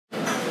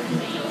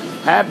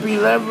Happy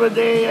Labor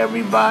Day,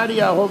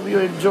 everybody. I hope you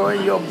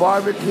enjoy your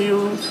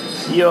barbecue,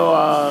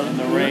 your in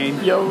the rain.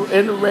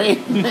 in the rain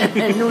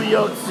in New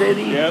York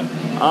City. Yep.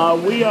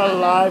 We are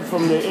live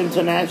from the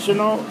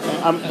International.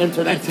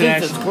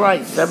 Jesus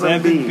Christ,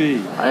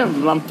 7B. I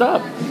am lumped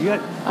up.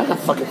 I got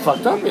fucking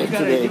fucked up here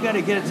today. You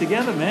gotta get it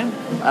together, man.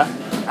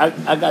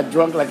 I got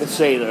drunk like a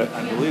sailor.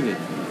 I believe it.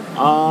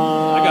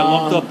 I got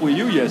lumped up with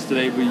you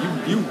yesterday, but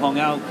you hung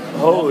out.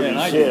 Holy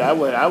shit! I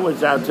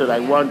was out till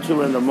like 1,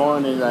 2 in the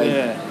morning.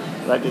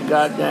 Like a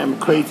goddamn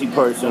crazy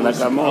person,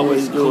 like I'm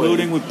always doing. I was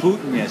colluding with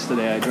Putin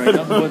yesterday. I drank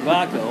nothing but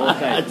vodka all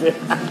day.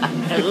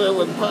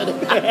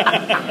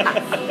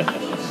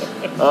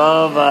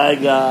 Oh my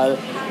God!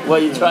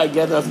 What, you try to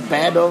get us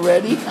bad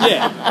already?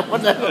 Yeah.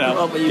 What the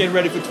hell? Getting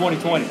ready for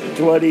 2020.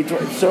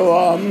 2020. So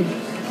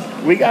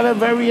we got a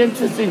very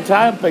interesting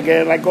topic,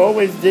 and like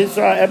always, this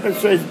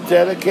episode is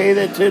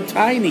dedicated to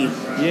Tiny.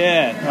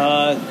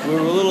 Yeah, we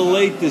were a little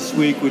late this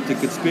week with the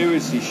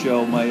conspiracy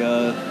show.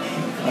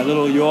 My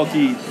little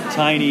Yorkie,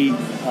 Tiny,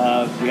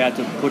 we had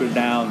to put her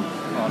down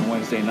on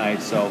Wednesday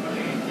night, so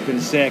been a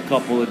sad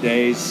couple of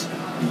days.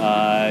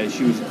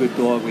 She was a good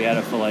dog. We had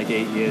her for like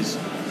 8 years,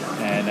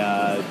 and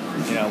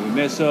we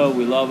miss her,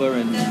 we love her,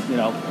 and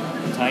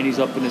Tiny's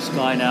up in the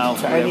sky now.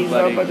 Tiny's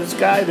up in the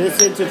sky. This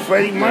is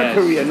Freddie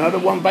Mercury. Yes. Another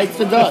one bites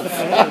the dust.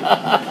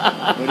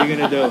 What are you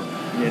gonna do?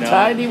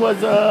 Tiny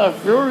was a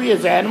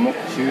furious animal.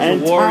 She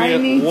was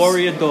a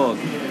warrior dog.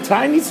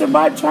 Tiny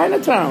survived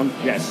Chinatown.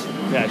 Yes.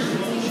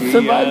 She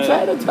survived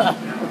Chinatown.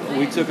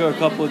 We took her a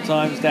couple of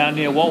times down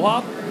near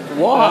Wohop.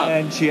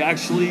 And she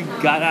actually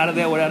got out of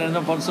there without ending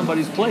up on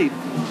somebody's plate.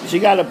 She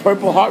got a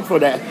Purple Heart for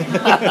that.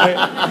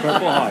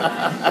 Purple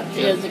Heart.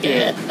 Yes,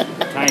 again.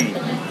 Tiny.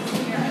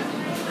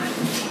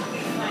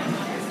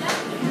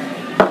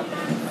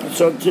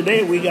 So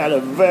today we got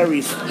a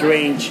very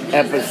strange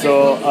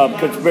episode of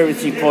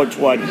Conspiracy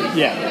 420.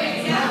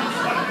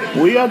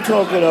 Yeah. We are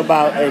talking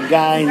about a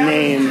guy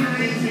named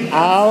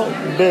Al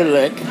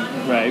Bielek.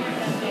 Right.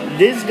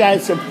 This guy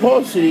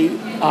supposedly,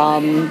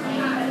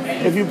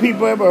 if you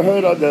people ever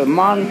heard of the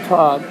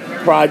Montauk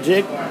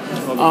Project,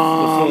 the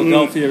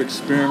Philadelphia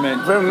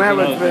Experiment.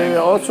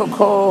 Also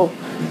called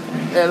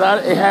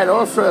it had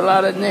also a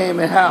lot of names.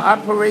 It had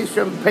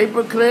Operation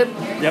Paperclip,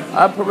 yep.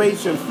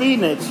 Operation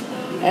Phoenix,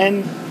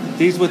 and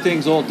these were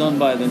things all done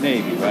by the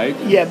Navy, right?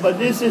 Yeah, but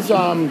this is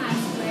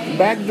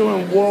back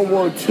during World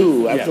War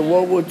II. After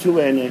World War II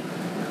ended.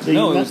 It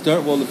was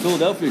the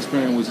Philadelphia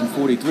Experiment was in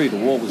 43. The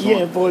war was on.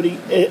 In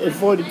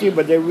 43,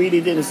 but they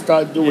really didn't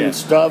start doing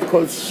stuff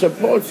because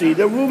supposedly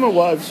the rumor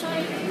was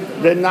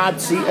the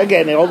Nazi,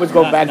 again, they always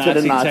go back to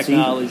the Nazi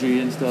technology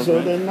and stuff.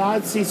 So the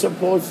Nazis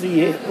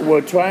supposedly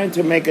were trying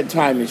to make a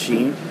time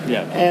machine.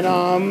 Yeah. And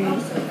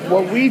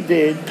what we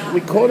did,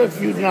 we caught a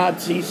few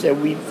Nazis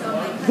and we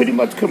pretty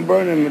much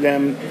converted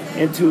them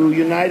into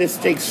United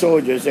States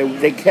soldiers.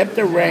 They kept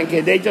their rank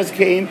and they just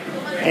came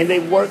and they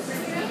worked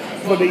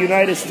for the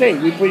United States.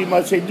 We pretty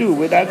much say, dude,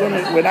 we're not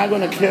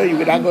gonna kill you,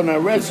 we're not gonna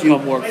arrest you.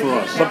 Come work for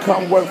us. But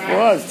come work for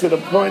us. To the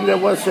point there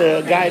was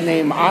a guy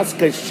named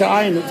Oscar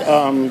Scheider.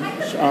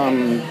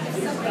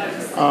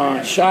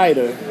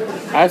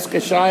 Oscar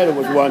Scheider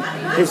was one.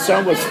 His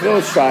son was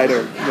Phil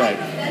Scheider. Right.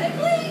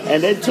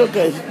 And they took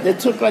a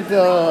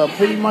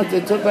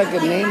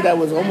name that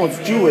was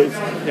almost Jewish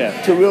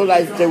to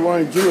realize they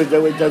weren't Jewish. They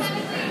were just.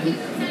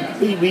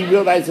 We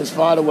realized his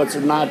father was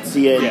a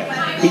Nazi, and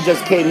he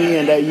just came here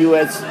and the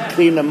U.S.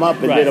 cleaned him up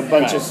and did a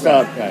bunch of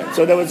stuff. Right.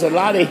 So there was a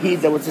lot of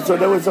heat. There was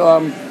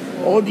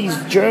all these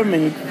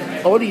German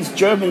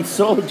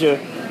soldiers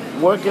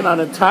working on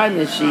a time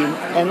machine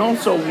and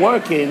also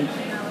working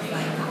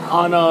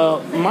on a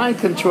mind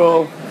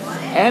control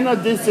and a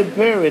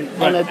disappearing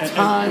and a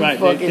time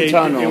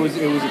tunnel. It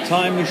was a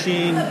time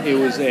machine. It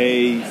was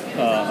a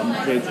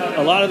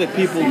lot of the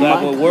people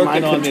that were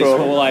working on this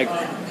were like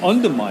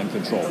under mind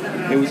control.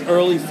 It was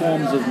early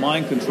forms of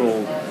mind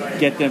control,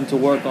 get them to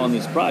work on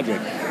this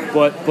project.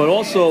 But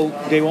also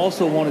they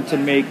also wanted to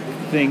make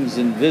things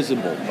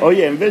invisible. Oh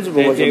yeah,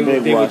 invisible was a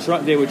big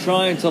one. They were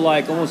trying to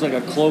almost like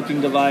a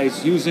cloaking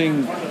device,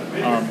 using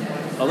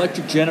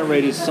electric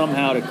generators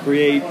somehow to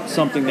create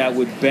something that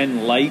would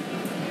bend light.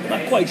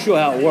 Not quite sure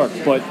how it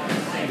worked, but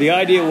the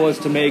idea was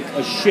to make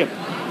a ship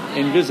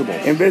invisible.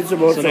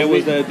 So there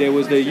was the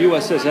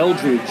USS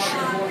Eldridge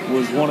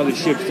was one of the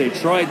ships they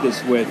tried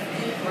this with,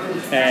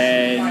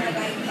 and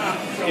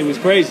it was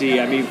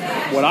crazy. I mean,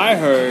 what I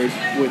heard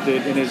with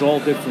it, and there's all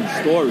different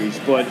stories,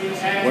 but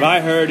what I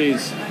heard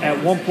is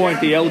at one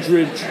point the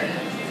Eldridge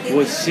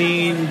was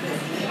seen,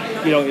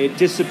 it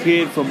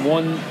disappeared from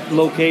one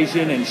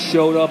location and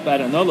showed up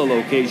at another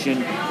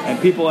location, and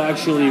people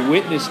actually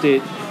witnessed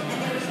it.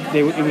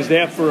 It was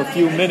there for a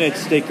few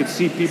minutes. They could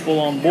see people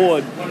on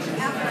board,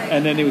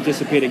 and then they would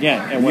disappear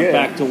again and went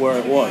back to where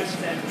it was.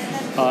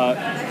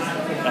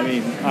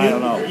 I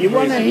don't know. You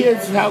want to hear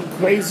how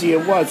crazy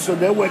it was? So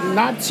there were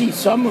Nazi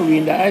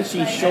submarines that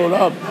actually showed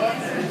up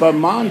but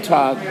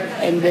Montauk,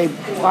 and they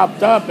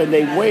popped up and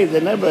they waved.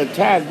 They never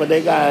attacked, but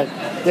they got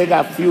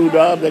fueled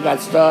up, they got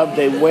stuff,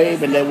 they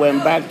waved, and they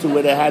went back to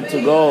where they had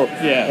to go.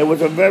 Yeah. It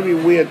was a very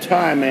weird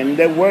time, and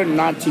there were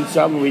Nazi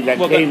submarines that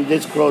came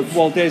this close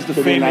there's the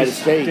to the United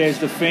States. There's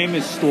the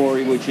famous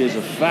story, which is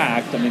a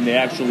fact. I mean, they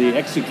actually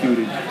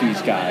executed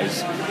these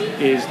guys.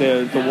 Is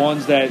the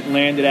ones that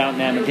landed out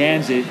in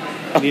Amagansett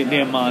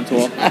near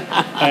Montauk,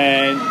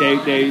 and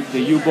the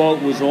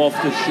U-boat was off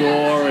the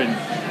shore, and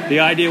the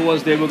idea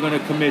was they were going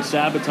to commit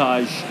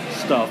sabotage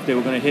stuff. They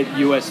were going to hit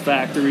U.S.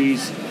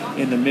 factories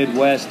in the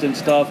Midwest and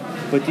stuff.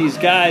 But these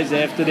guys,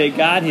 after they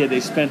got here,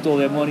 they spent all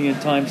their money in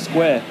Times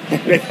Square.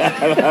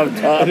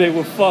 They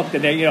were fucked,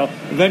 and they,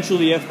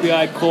 eventually the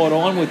FBI caught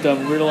on with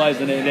them, realized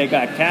that they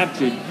got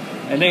captured,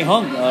 and they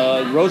hung.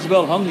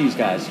 Roosevelt hung these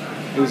guys.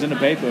 It was in the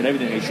paper and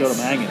everything. They showed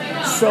them hanging.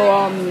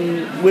 So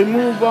we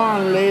move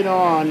on later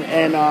on,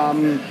 and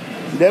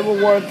they were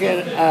working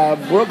at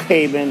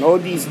Brookhaven. All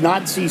these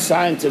Nazi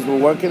scientists were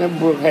working at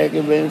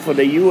Brookhaven for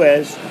the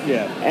U.S.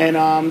 Yeah.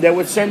 And they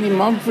were sending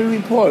monthly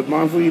report.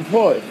 Trying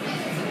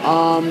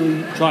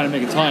to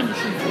make a time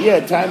machine. Yeah,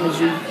 time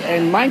machine.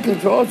 And mind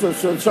control also.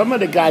 So some of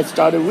the guys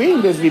started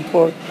reading this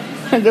report,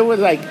 and they were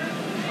like,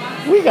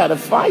 we got to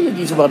fire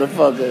these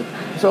motherfuckers.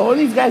 So all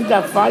these guys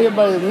got fired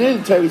by the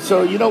military.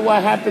 So you know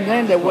what happened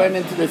then? They went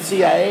into the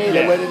CIA.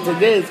 They went into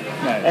this.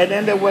 Right. And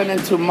then they went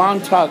into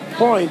Montauk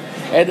Point.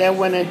 And then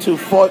went into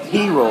Fort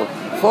Hero.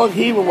 Fort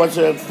Hero was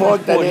a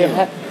fort that they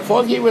had.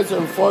 Fort Hero was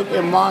a fort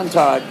in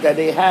Montauk that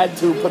they had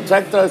to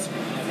protect us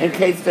in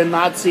case the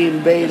Nazi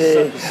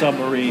invaded.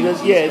 Submarines.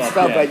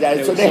 Stuff like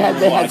that. So they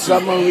had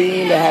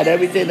submarine. They had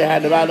everything. They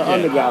had a lot of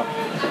underground.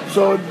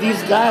 So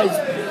these guys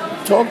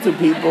talk to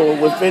people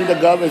within the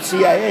government,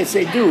 CIA,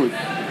 say, dude,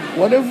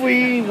 what if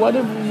we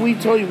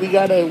told you we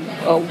got a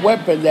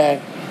weapon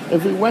that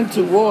if we went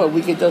to war,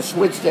 we could just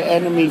switch the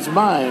enemy's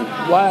mind?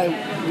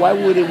 Why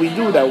wouldn't we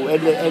do that?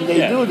 And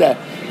they do that.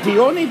 The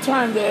only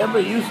time they ever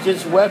used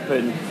this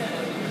weapon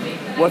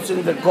was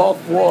in the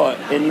Gulf War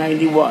in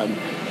 '91.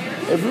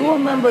 If you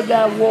remember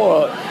that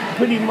war,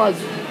 pretty much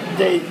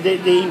the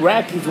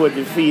Iraqis were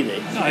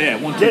defeated. Oh yeah,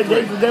 1, 2,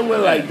 3. They were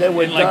like they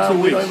were in like done.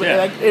 2 weeks.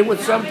 It was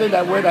something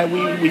that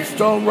we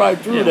stormed right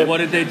through them. What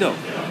did they do?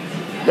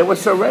 They were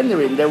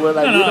surrendering. They were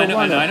like, I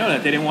know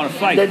that. They didn't want to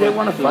fight. They didn't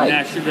want to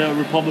fight. The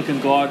Republican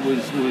Guard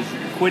was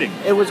quitting.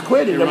 It was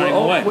quitting. They were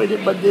all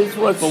quitting, but this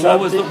was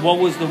something. What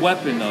was the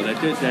weapon, though?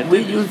 That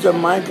we used a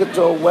mind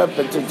control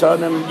weapon to tell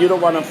them you don't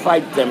want to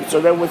fight them.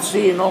 So they were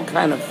seeing all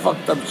kind of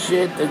fucked up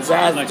shit,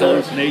 disaster, like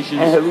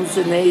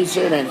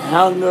hallucination and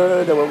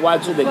hunger. They were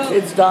watching the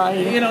kids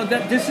dying.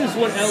 This is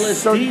what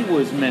LSD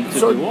was meant to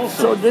do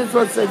also. So this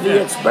was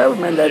the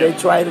experiment that they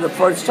tried the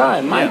first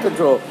time, mind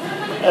control.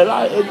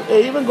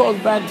 It even goes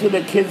back to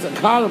the kids at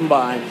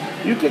Columbine.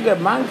 You can get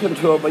mind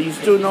control, but you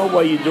still know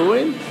what you're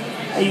doing,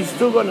 and you're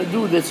still going to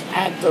do this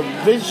act of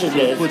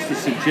viciousness. It puts the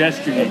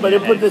suggestion in your head. But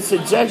it put the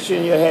suggestion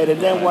in your head, and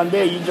then one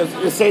day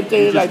the same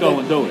thing. You just go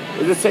and do it.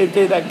 It's the same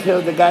thing that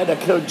killed the guy that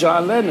killed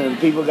John Lennon.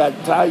 People got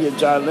tired of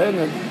John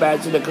Lennon,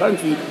 bad to the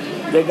country.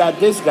 They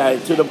got this guy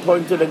to the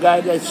point to the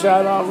guy that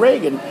shot on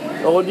Reagan.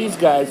 All these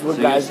guys were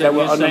guys that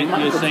were under mind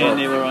control. You're saying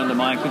they were under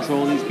mind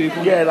control, these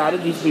people? Yeah, a lot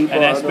of these people.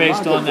 And that's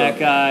based on that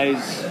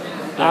guy's...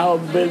 Al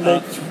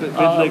Bidlick,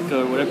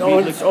 or whatever.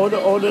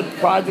 All the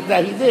project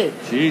that he did.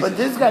 Jesus. But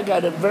this guy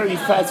got a very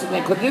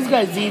fascinating, because this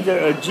guy's either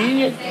a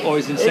genius or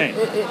he's insane.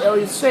 Or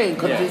he's insane,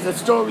 because there's a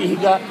story he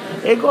got.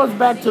 It goes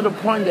back to the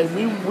point that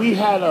we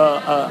had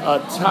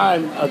a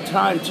time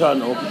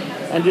tunnel,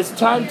 and this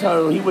time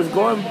tunnel, he was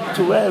going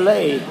to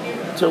L.A.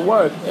 to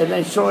work, and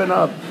then showing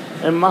up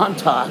in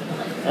Montauk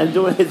and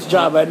doing his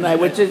job at night,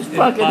 which is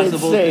fucking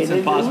insane. It's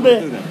impossible to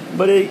do that.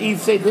 But he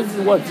said this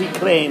is what he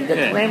claimed, the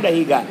claim that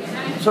he got.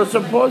 So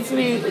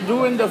supposedly,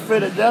 during the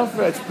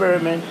Philadelphia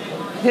experiment,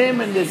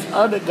 him and this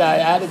other guy,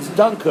 Alex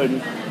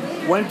Duncan,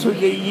 went to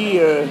the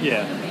year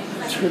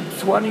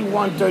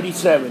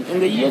 2137. In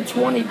the year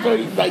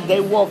 2030, like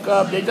they woke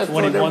up, they just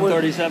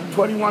 2137.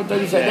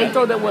 2137. They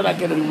thought they were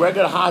like in a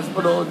regular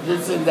hospital,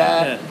 this and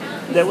that. Yeah.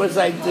 There was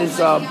like this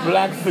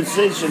black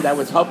physician that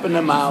was helping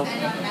them out,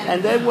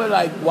 and they were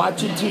like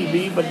watching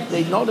TV, but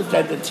they noticed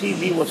that the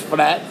TV was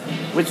flat,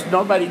 which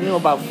nobody knew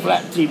about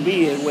flat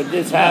TV when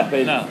this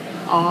happened. No.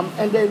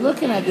 And they're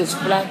looking at this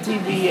flat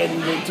TV,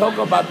 and they talk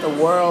about the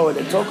world,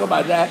 and they talk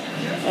about that,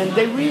 and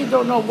they really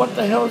don't know what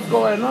the hell's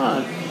going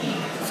on.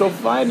 So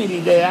finally,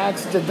 they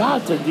asked the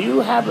doctor, do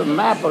you have a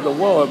map of the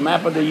world, a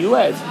map of the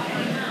U.S.?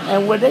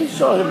 And when they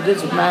showed him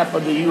this map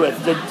of the U.S.,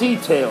 the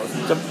details,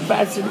 the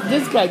fascinating,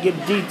 this guy get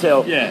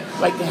detail. Yeah.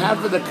 Like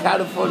half of the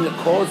California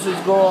courses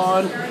go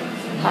on,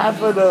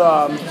 half of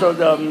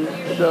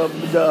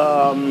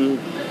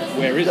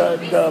where is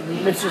the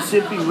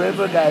Mississippi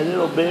River got a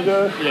little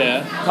bigger.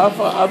 Yeah. Half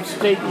of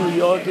upstate New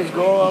York is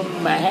gone.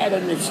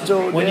 Manhattan is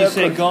still when there. You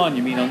say gone,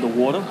 you mean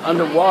underwater?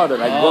 Underwater,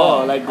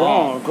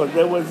 gone. Because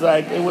there was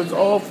it was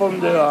all from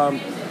the...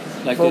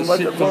 Like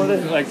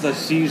the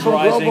seas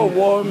rising, global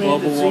warming,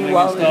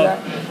 and stuff.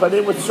 But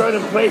it was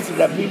certain places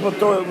that people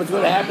thought it was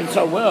going to happen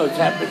somewhere else. It's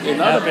happened in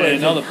other places.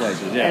 In other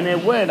places, yeah. And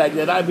it went. Like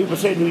a lot of people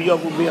say New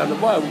York will be on the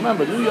bar.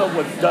 Remember, New York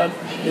was done.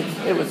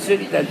 It was a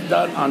city that's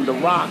done on the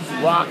rocks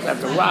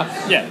after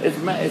rocks. Yeah. It's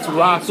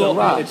rocks and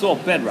rocks. It's all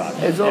bedrock.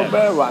 It's all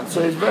bedrock. So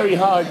it's very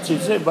hard to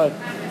say. But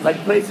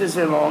like places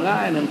in Long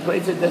Island and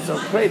places that's a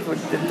place where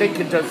the thing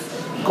could just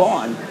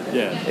gone.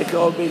 Yeah. It could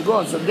all be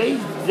gone. So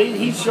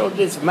he showed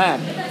this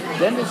map.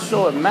 Then they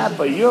showed a map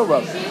of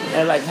Europe,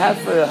 and like half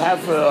of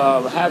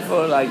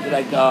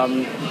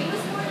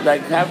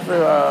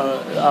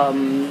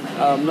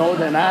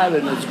Northern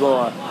Ireland is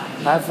gone.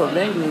 Half of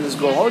England is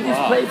gone. All these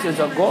places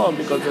are gone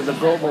because of the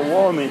global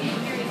warming.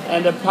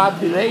 And the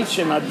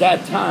population at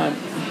that time,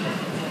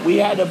 we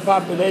had a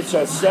population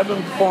of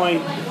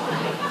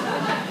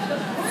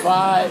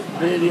 7.5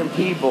 billion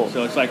people.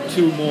 So it's like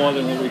 2 more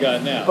than what we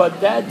got now. But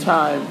that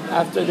time,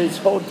 after this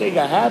whole thing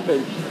had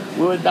happened,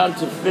 we were down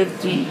to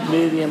 50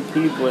 million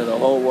people in the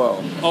whole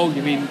world. Oh,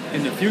 you mean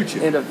in the future?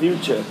 In the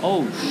future.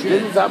 Oh, shit.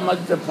 This is how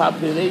much the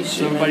population...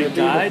 So everybody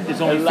died?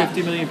 There's only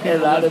 50 million people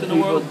left in the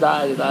world? A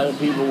lot of people died. A lot of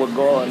people were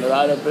gone. A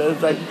lot of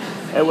people...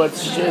 It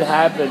was shit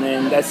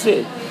happening. That's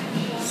it.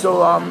 So,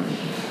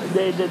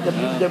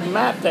 the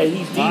map that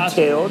he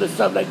detailed, the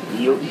stuff like...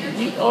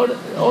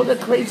 all the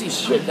crazy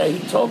shit that he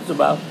talks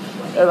about,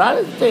 a lot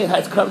of things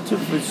has come to...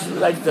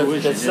 Like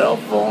the cell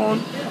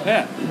phone...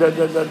 Yeah.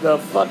 The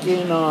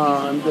fucking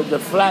the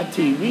flat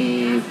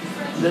TV.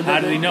 How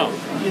did he know?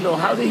 You know,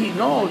 how did he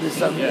know this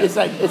stuff? Yeah. It's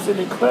like it's an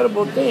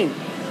incredible thing.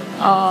 You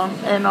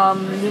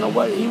know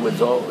what? Him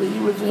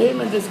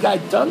and this guy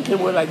Duncan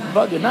were like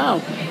bugging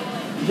out.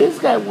 This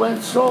guy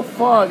went so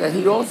far that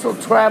he also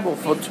traveled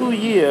for 2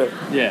 years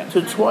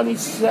to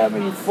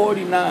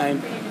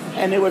 2749,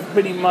 and it was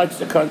pretty much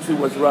the country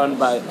was run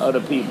by other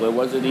people. It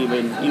wasn't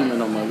even human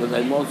no more. It was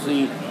like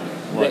mostly.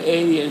 The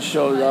aliens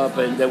showed up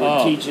and they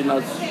were teaching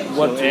us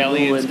what to do.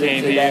 Aliens and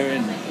came here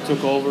and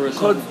took over or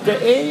something? Because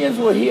the aliens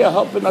were here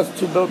helping us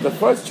to build the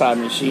first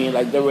time machine,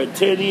 like the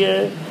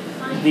Reptilia,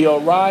 the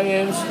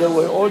Orions. There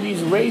were all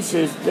these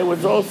races. There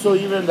was also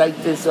even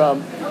like this, a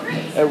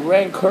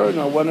rank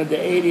colonel, one of the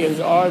aliens'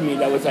 army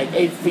that was like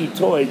 8 feet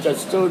tall. He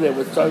just stood there,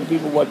 was telling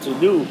people what to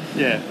do.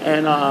 Yeah.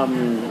 And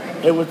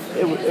it was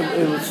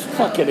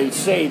fucking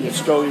insane, the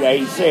story that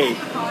he said.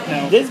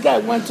 Now, this guy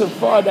went so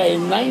far that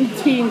in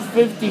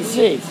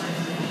 1956,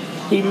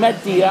 he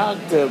met the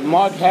actor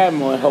Mark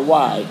Hamill in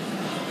Hawaii.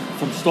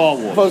 From Star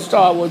Wars. From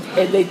Star Wars.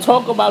 And they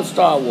talk about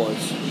Star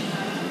Wars.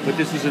 But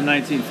this was in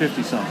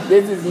 1950 something.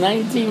 This is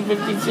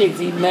 1956.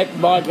 He met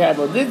Mark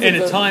Hamill. In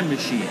a time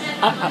machine.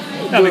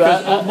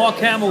 Because Mark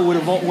Hamill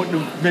wouldn't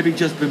have maybe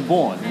just been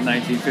born in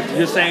 1950.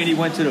 You're saying he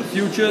went to the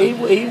future? He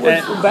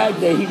went back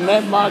there. He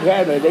met Mark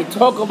Hamill. They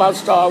talk about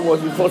Star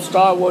Wars before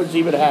Star Wars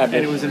even happened.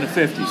 And it was in the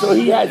 50s. So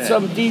he had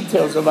some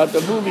details about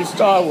the movie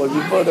Star Wars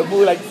before the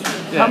movie. Like,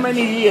 how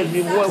many years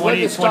before when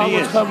did Star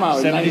Wars come out?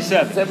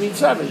 77.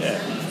 77. Yeah.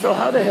 So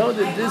how the hell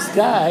did this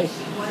guy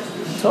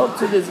talk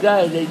to this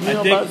guy?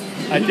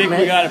 I think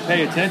we got to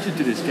pay attention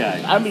to this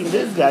guy. I mean,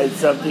 this guy is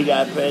something you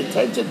got to pay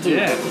attention to.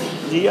 Yeah.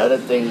 The other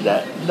thing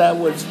that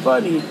was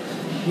funny,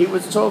 he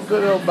was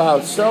talking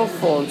about cell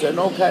phones and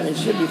all kind of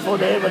shit before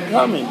they ever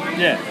coming.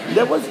 Yeah.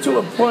 There was to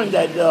a point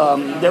that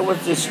there was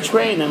this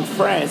train in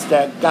France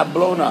that got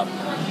blown up.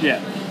 Yeah.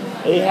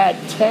 It had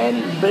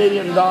 $10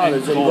 billion in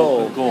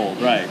gold. Gold,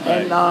 right.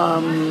 And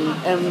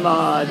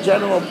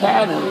General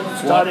Patton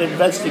started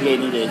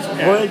investigating this.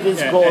 Where did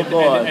this gold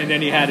go? And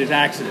then he had his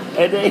accident.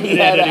 And then he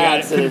had an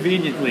accident.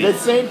 Conveniently. The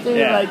same thing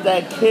like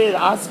that kid,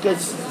 Oscar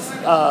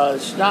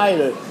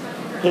Schneider.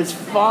 His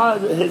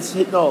father,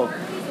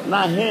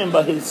 not him,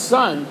 but his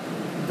son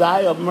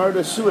died of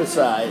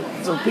murder-suicide.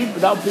 So now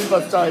people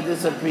are starting to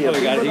disappear. Oh,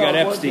 he got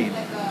Epstein.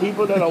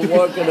 People that are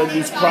working on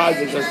these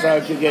projects are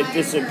starting to get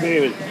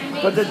disappeared.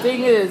 But the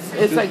thing is,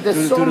 it's like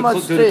there's so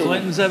much thing. Do the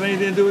Clintons have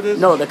anything to do with this?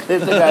 No, the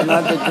Clintons got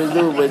nothing to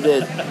do with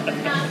it.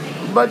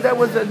 But there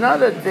was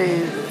another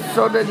thing.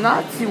 So the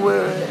Nazi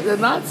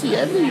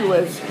and the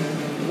U.S.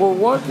 were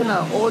working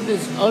on all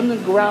these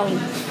underground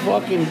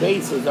fucking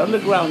bases,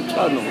 underground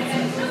tunnels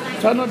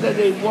that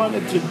they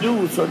wanted to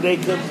do so they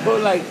could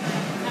put like.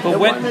 But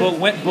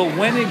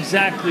when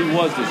exactly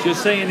was this? You're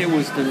saying it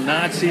was the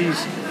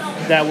Nazis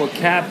that were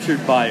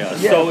captured by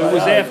us. Yeah, so it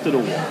was after the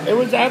war. It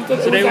was after.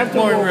 So they weren't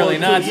really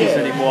Nazis II,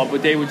 anymore,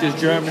 but they were just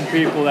German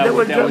people that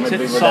were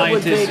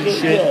scientists and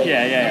shit.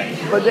 Yeah.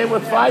 But they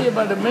were fired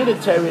by the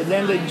military, and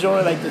then they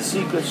joined like the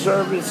Secret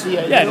Service,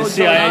 CIA. Yeah, the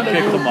CIA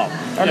picked them up.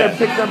 And they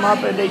picked them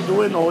up, and they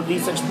doing all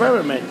these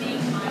experiments.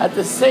 At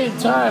the same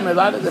time, a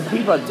lot of the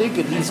people are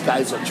thinking these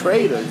guys are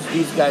traitors.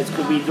 These guys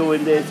could be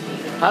doing this.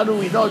 How do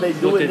we know they're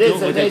doing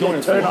this and they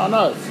can turn on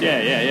us?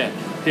 Yeah.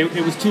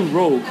 It was too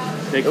rogue.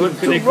 They couldn't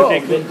control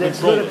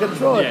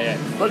it. Yeah.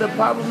 But the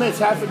problem is,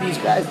 half of these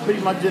guys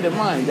pretty much didn't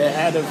mind. They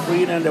had a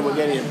freedom. They were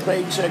getting a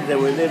paycheck. They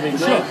were living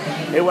good.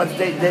 It was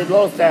they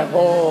lost that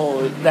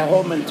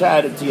whole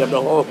mentality of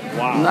the whole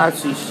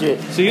Nazi shit,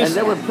 and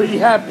they were pretty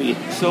happy.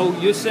 So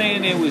you're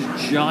saying it was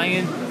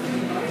giant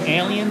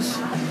aliens?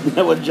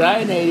 They were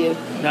giant aliens.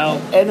 Now,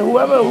 And who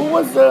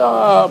was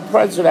the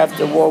president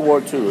after World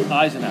War II?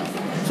 Eisenhower.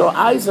 So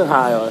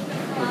Eisenhower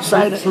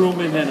signed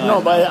Truman and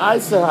no, but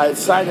Eisenhower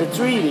signed a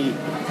treaty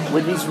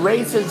with these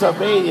races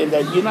of aliens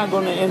that you're not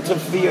going to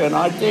interfere in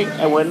our thing,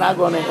 and we're not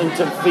going to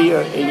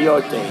interfere in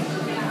your thing.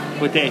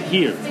 But they're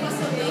here.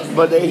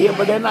 But they're here,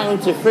 but they're not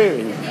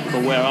interfering.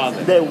 But where are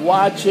they? They're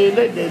watching.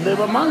 They live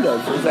among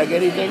us. It's like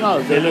anything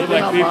else. They look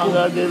like among people?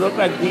 us. They look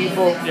like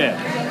people. Yeah.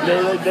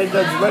 They're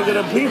just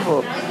regular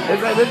people.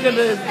 It's like, look at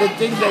the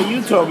things that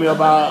you told me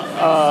about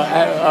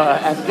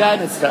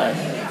Afghanistan.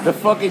 The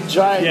fucking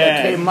giant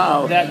that came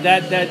out.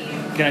 That.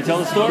 Can I tell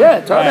the story? Yeah,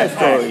 tell that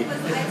story.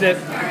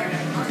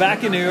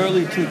 Back in the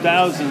early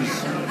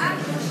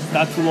 2000s,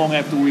 not too long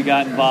after we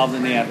got involved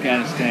in the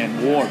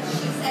Afghanistan wars,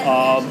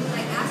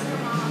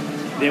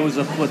 there was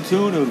a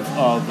platoon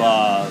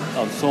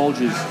of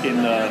soldiers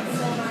in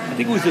I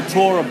think it was the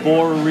Tora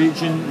Bora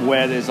region,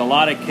 where there's a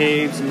lot of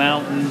caves,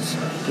 mountains,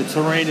 the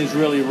terrain is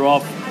really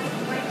rough,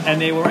 and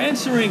they were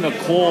answering a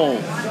call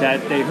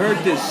that they heard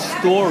this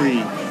story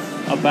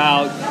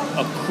about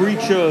a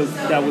creature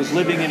that was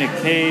living in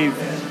a cave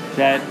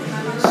that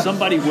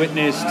somebody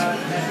witnessed,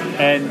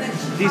 and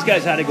these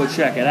guys had to go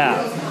check it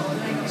out.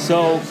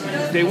 So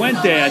they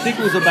went there. I think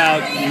it was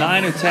about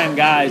 9 or 10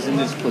 guys in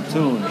this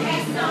platoon.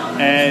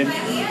 And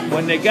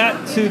when they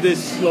got to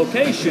this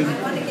location,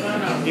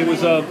 it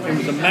was a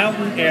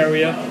mountain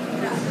area,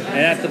 and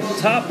at the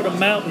top of the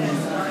mountain,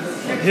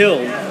 a hill,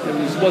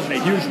 it wasn't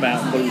a huge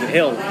mountain, but it was a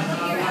hill,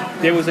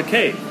 there was a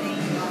cave.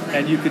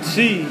 And you could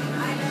see,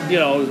 it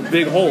was a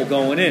big hole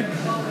going in.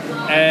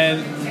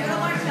 And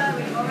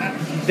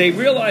they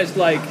realized,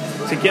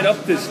 to get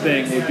up this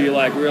thing would be,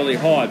 really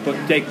hard,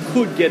 but they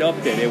could get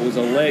up there. There was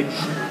a ledge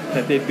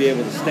that they'd be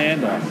able to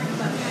stand on.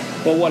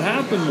 But what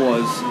happened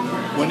was,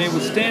 when they were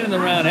standing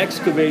around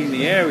excavating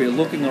the area,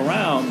 looking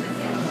around,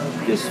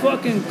 this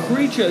fucking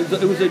creature,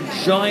 it was a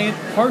giant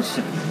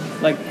person,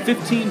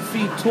 15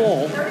 feet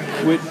tall,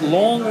 with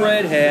long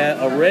red hair,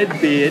 a red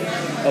beard,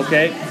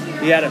 okay?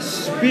 He had a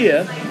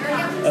spear,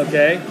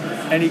 okay?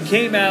 And he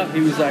came out,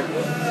 he was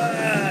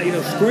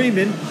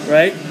screaming,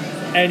 right?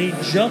 And he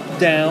jumped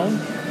down,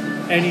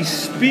 and he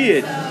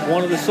speared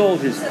one of the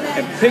soldiers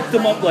and picked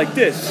him up like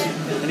this.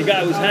 And the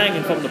guy was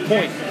hanging from the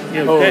point,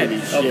 dead,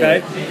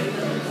 okay?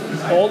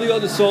 All the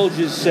other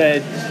soldiers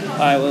said, all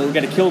right, well, we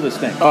got to kill this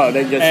thing. Oh,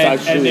 they just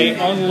started shooting. And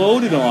they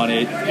unloaded on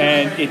it,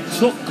 and it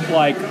took,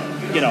 a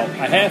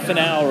half an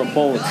hour of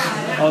bullets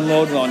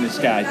unloaded on this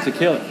guy to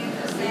kill it.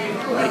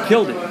 They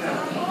killed it.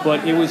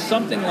 But it was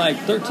something like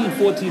 13,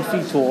 14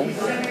 feet tall.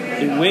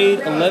 It weighed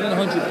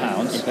 1,100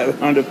 pounds.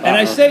 1,100 pounds. And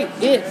I say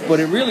it, but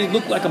it really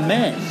looked like a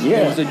man.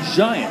 Yeah. It was a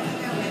giant.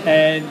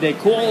 And they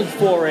called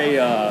for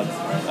a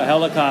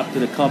helicopter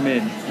to come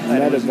in.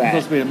 And it was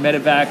supposed to be a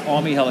medevac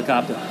Army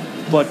helicopter.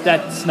 But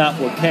that's not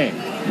what came.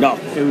 No.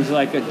 It was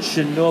like a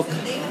Chinook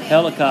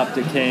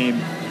helicopter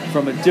came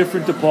from a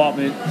different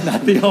department,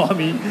 not the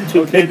Army.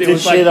 To pick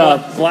this shit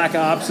up. Black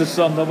Ops or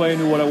something, nobody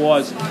knew what it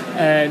was.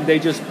 And they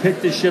just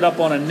picked this shit up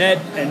on a net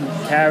and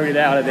carried it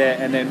out of there,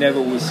 and they never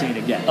was seen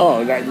again.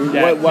 Oh,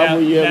 why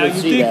would you ever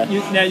see that?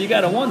 Now you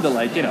got to wonder,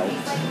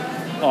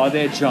 are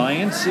there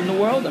giants in the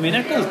world? I mean,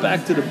 that goes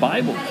back to the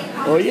Bible.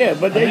 Oh yeah,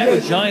 but there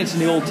were giants in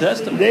the Old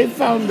Testament. They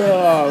found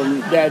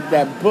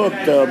that book,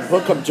 the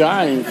Book of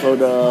Giants, or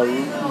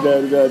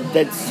the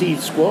Dead Sea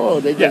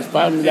Scroll. They just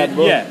found that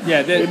book.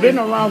 Yeah. They've been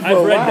around for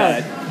a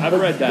while. I've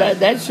read that.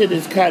 That shit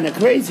is kind of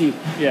crazy.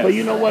 Yeah. But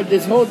you know what?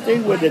 This whole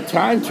thing with the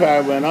time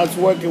travel and us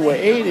working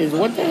with aliens,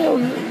 what the hell?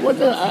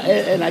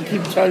 And I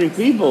keep telling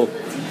people,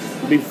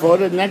 before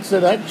the next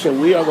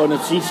election, we are going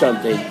to see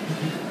something.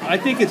 I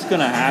think it's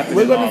going to happen.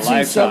 We're going to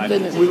see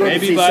something. We're going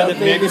to see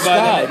something in the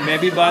sky.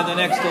 Maybe by the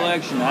next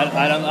election.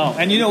 I don't know.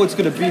 And it's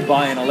going to be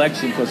by an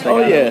election because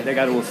they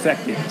got to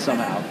affect it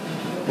somehow.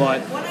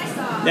 But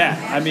yeah,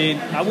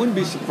 I wouldn't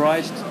be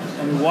surprised.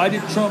 Why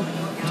did Trump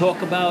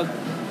talk about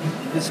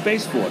the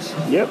Space Force?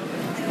 Yep.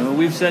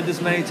 We've said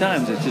this many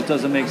times. It just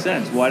doesn't make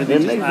sense. Why did they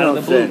just out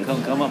of the blue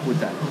come up with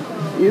that?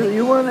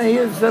 You want to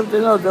hear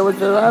something else? There was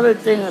a lot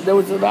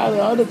of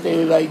other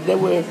things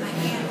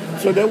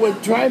So they were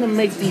trying to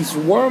make these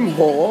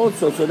wormholes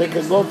so they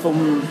could go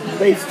from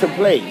place to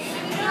place.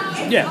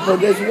 Yeah. So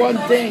there's one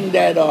thing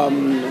that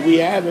we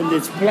have in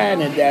this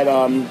planet that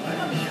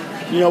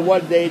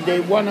they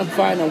want to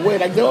find a way.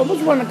 They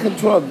almost want to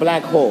control a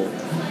black hole.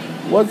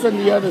 What's on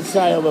the other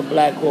side of a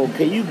black hole?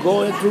 Can you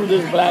go in through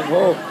this black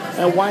hole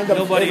and wind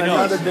up in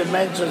another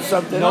dimension,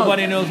 something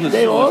Nobody else? knows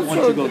They once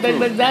you go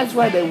through. That's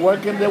why they're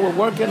working. They were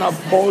working on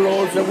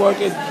polos. They're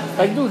working.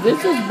 Dude,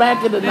 this is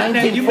back in the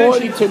 1940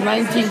 to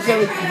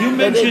 1970. You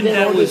mentioned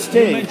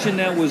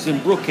that was in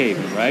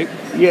Brookhaven, right?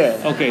 Yeah.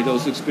 Okay,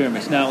 those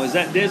experiments. Now,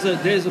 there's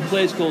a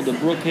place called the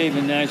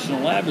Brookhaven National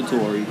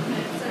Laboratory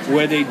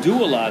where they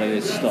do a lot of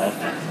this stuff.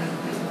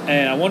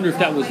 And I wonder if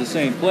that was the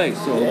same place.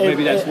 So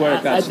maybe that's where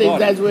it got started. I think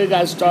that's where it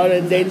got started,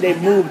 and then they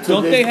moved to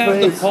Don't this they have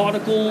place. the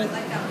particle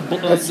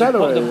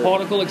Accelerator.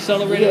 particle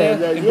accelerator Yeah,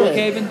 there in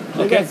Brookhaven?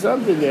 They got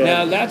something there.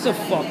 Now, that's a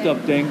fucked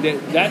up thing.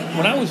 That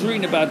when I was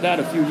reading about that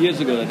a few years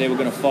ago, that they were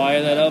going to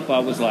fire that up, I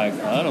was like,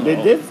 I don't know.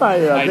 They did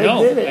fire it up. I They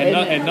know. did it.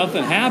 And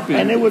nothing happened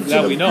And it was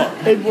that we know.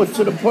 It was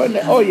to the point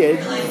that,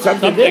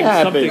 something did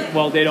happen.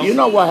 Well, they don't. You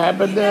know what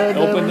happened?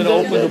 Open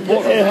the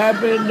portal. It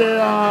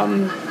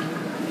happened.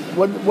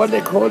 What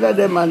they call that?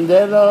 The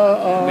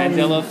Mandela.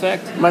 Mandela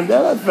effect.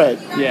 Mandela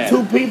effect. Yeah.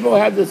 Two people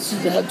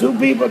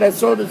that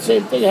saw the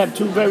same thing have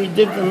two very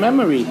different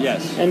memories.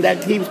 Yes. And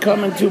that keeps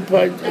coming to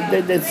part.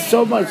 There's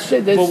so much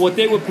shit. But what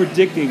they were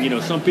predicting,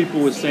 some people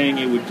were saying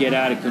it would get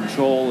out of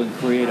control and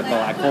create a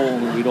black hole,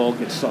 and we'd all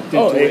get sucked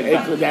into it.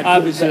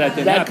 Obviously, that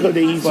didn't happen. That could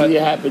easily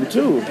happen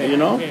too.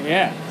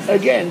 Yeah.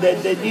 Again,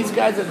 these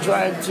guys are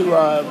trying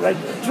to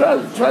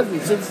trust me.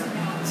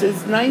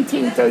 Since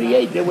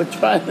 1938, they were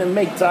trying to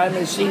make time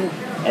machine.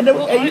 And the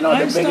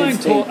biggest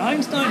thing.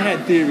 Einstein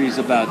had theories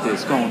about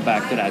this going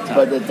back to that time.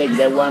 But the thing,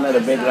 they wanted to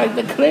be like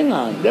the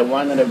Klingon. They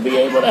wanted to be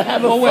able to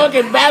have a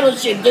fucking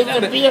battleship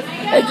disappear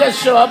and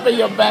just show up at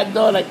your back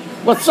door like,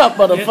 "What's up,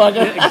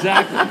 motherfucker?" Yeah,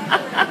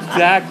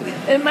 exactly.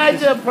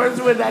 Imagine a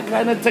person with that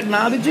kind of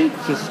technology.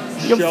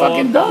 You're show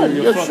fucking up, done.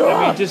 You're fucked. sure.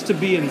 I mean, just to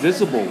be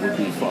invisible would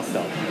be fucked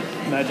up.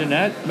 Imagine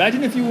that.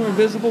 Imagine if you were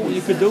invisible, what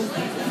you could do.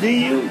 Do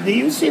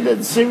you see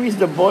the series,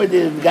 The Boy,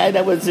 the guy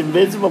that was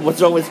invisible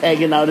was always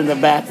hanging out in the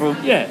bathroom?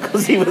 Yeah.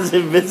 Because he was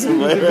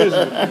invisible.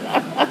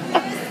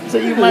 So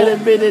you might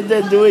have been in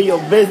there doing your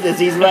business.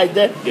 He's right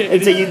there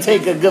until you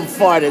take a good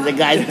fart and the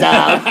guy's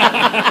down.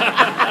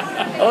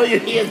 All you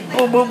hear is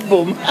boom, boom,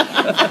 boom.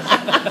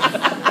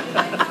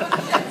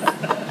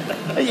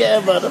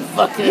 Yeah,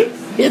 motherfucker.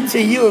 Into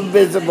you,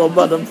 invisible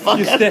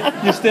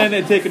motherfucker. You stand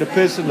there taking a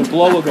piss and the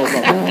blower goes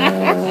up.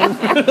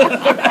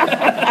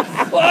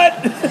 What?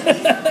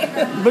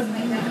 But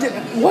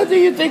what do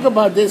you think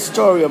about this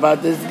story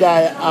about this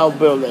guy Al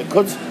Builder?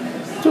 Because,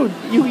 dude,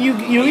 you're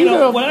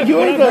either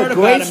a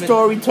great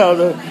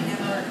storyteller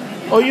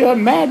or you're a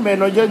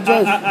madman or you're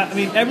just... I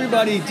mean,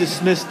 everybody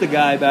dismissed the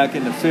guy back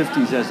in the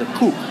 50s as a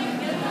kook.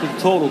 A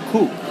total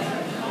kook.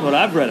 What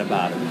I've read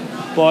about him.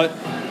 But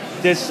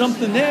there's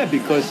something there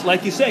because,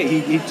 like you say,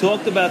 he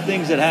talked about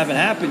things that haven't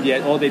happened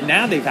yet, or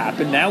now they've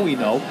happened, now we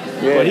know.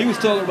 Yeah. But he was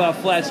talking about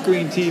flat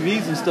screen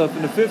TVs and stuff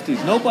in the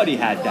 50s. Nobody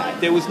had that.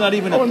 There was not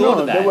even a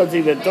thought of that. There wasn't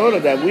even a thought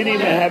of that. We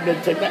didn't even have the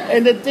technology.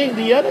 And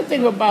the other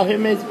thing about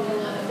him is,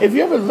 if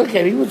you ever look at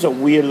him, he was a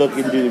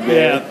weird-looking dude,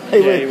 man.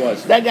 Yeah, he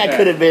was. That guy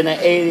could have been an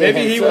alien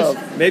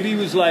himself. Maybe he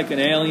was like an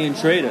alien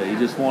trader. He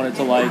just wanted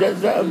to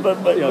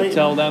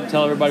tell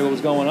everybody what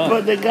was going on.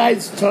 But the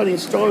guy's telling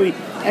story,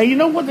 and you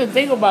know what the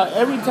thing about?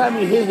 Every time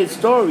you hear his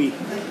story,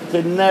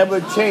 it never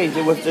changed.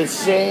 It was the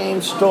same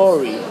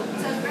story.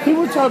 He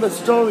would tell the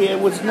story. It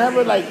was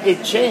never like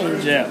it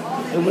changed.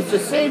 Yeah. It was the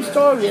same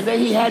story, and then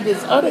he had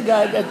this other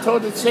guy that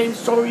told the same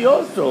story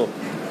also.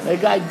 That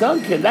guy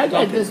Duncan. That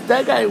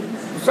guy.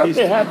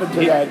 Something happened to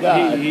that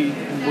guy.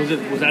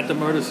 Was that the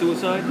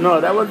murder-suicide? No,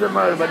 that wasn't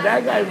murder, but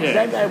that guy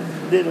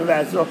didn't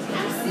last. So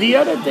the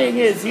other thing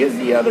is, here's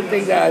the other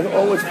thing that I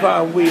always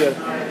found weird,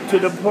 to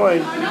the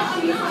point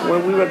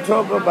when we were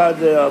talking about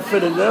the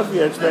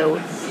Philadelphia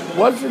experiment,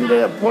 wasn't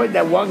there a point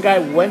that one guy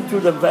went through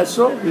the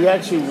vessel? He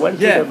actually went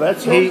through the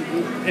vessel?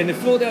 In the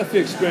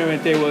Philadelphia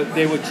experiment, they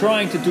were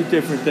trying to do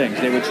different things.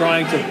 They were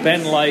trying to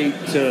bend light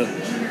to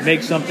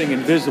make something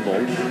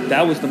invisible.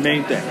 That was the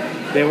main thing.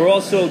 They were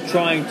also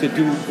trying to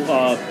do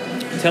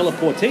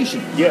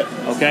teleportation. Yeah.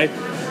 Okay?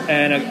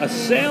 And a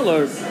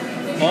sailor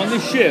on the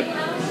ship,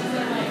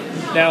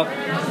 now,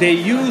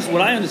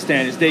 what I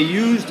understand is they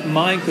used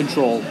mind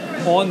control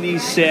on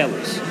these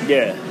sailors.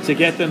 Yeah. To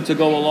get them to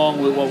go along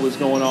with what was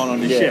going on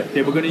the ship.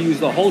 They were going to use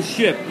the whole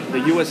ship, the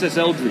USS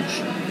Eldridge,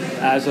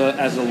 as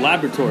a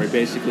laboratory,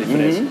 basically, for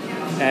this.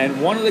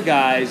 And one of the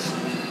guys,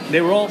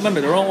 they're all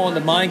on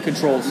the mind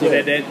control, so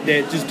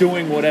they're just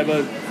doing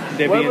whatever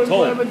they're being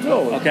told.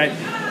 Okay,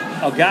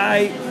 a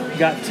guy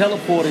got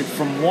teleported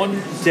from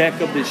one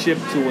deck of the ship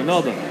to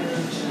another,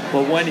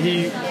 but when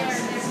he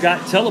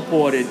got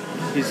teleported,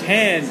 his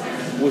hand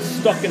was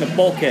stuck in the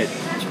bulkhead.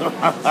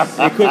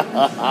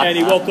 And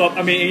he woke up.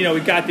 I mean, he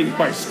got there, he was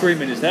probably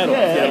screaming his head off.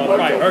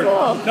 Probably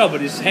hurt. No, but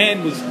his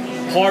hand was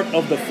part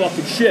of the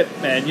fucking ship,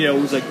 man. It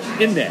was like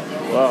in there.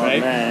 Oh, right?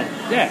 Man.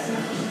 Yeah.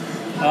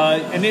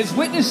 And there's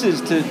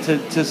witnesses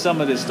to some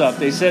of this stuff.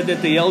 They said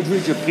that the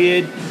Eldridge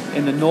appeared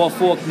in the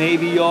Norfolk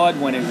Navy Yard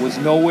when it was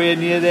nowhere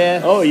near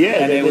there. Oh, yeah.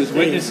 And there was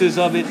witnesses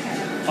of it.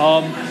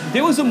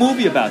 There was a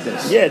movie about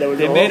this. Yeah, there was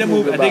They made a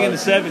movie, I think, in the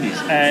 70s.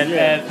 And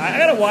I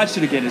got to watch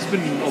it again. It's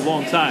been a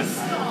long time.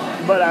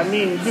 But, I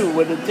mean, dude,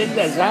 with the thing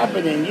that's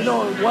happening,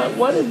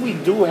 what if we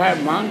do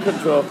have mind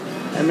control?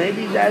 And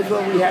maybe that's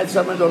why we had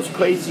some of those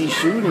crazy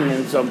shootings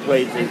in some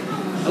places.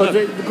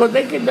 Because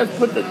they can just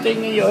put the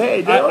thing in your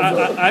head.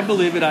 I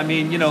believe it. I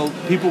mean,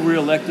 people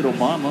re-elected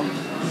Obama.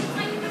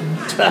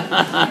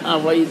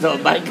 What are you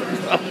talking about?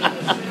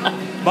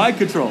 Mind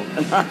control.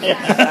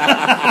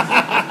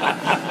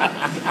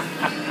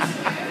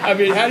 I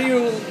mean, how do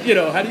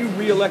you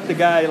reelect a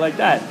guy like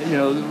that?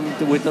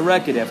 With the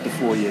record after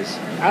 4 years.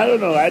 I don't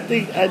know. I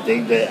think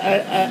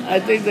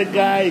the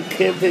guy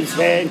kept his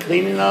hand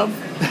clean enough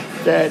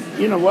that,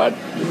 you know what?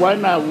 Why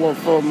not work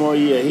for 4 more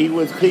years? He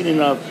was clean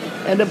enough.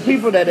 And the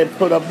people that had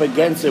put up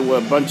against it were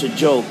a bunch of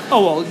jokes.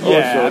 Oh, well,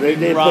 yeah. Also,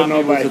 they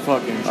Romney was a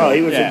fucking joke. Oh,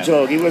 he was a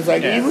joke. He was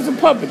like, he was a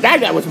puppet.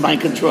 That guy was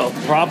mind control.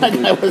 Probably.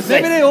 Maybe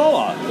they all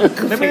are.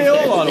 Maybe they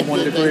all are to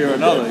one degree or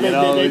another.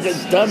 They're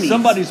just dummies.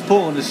 Somebody's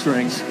pulling the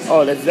strings.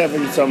 Oh, that's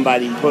definitely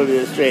somebody pulling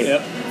the strings.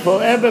 Yep.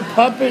 For every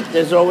puppet,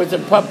 there's always a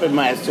puppet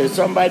master.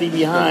 Somebody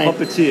behind.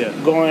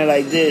 Puppeteer. Going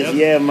like this. Yep.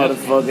 Yeah,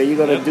 motherfucker, you're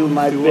going to do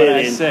my bidding. What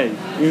I say.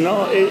 You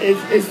know,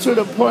 it's to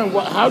the point.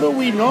 How do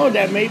we know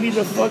that maybe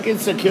the fucking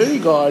security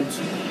guards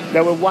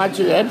that were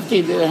watching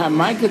Epstein didn't have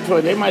mind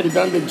control? They might have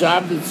done the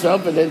job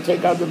themselves and then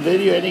take out the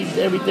video and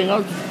everything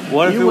else.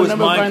 What if it was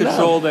mind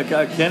control that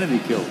got Kennedy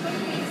killed?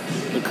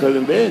 It could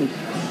have been.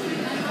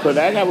 But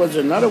that guy was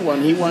another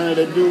one. He wanted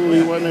to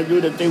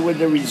do the thing with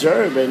the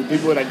reserve, and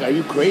people were like, "Are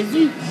you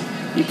crazy?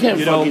 You can't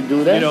fucking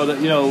do that."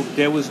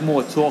 There was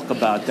more talk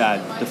about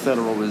that, the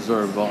Federal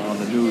Reserve, on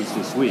the news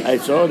this week. I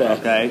saw that.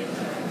 Okay,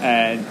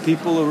 and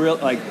people are real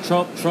like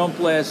Trump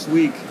last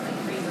week.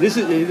 This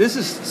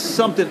is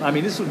something. I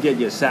mean, this would get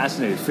you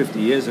assassinated 50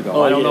 years ago.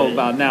 Oh, I don't know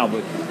about now,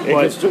 but he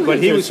was.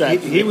 I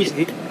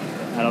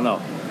don't know.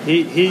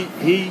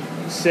 He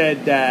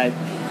said that.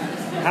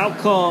 How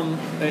come?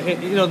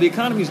 The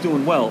economy's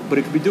doing well, but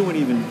it could be doing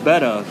even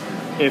better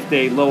if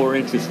they lower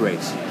interest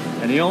rates.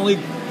 And the only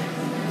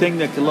thing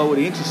that can lower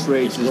the interest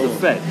rates is the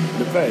Fed.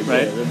 The Fed,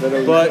 right? Yeah, the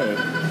Federal but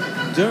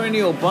Reserve. During the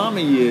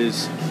Obama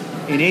years,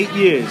 in 8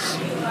 years,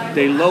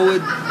 they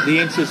lowered the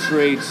interest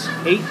rates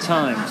 8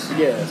 times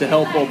to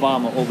help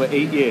Obama over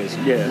 8 years.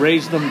 Yeah.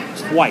 Raised them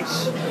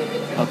twice.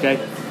 Okay?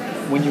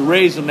 When you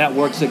raise them, that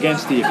works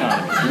against the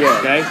economy. Yeah.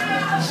 Okay?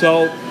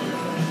 So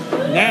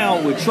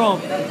now with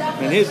Trump,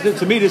 and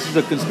to me this is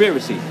a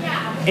conspiracy,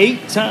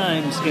 8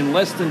 times in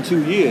less than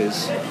 2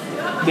 years,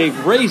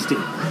 they've raised it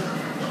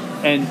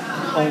and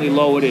only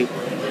lowered it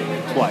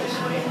twice.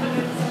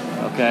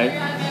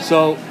 Okay?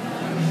 So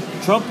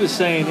Trump is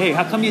saying, hey,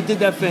 how come you did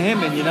that for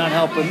him and you're not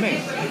helping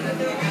me?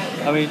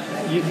 I mean,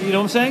 you know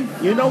what I'm saying?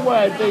 You know what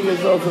I think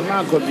is also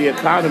now, because the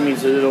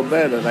economy's a little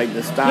better, like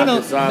the stock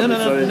is up.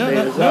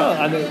 No.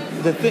 I mean,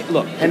 the thing,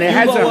 look, and it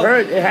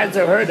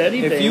hasn't hurt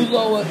anything. If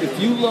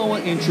you lower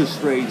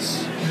interest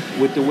rates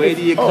with the way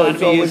the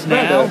economy is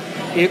now,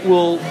 it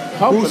will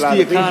boost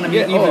the economy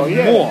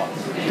even more.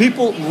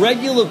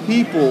 Regular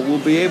people will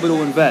be able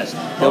to invest.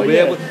 They'll be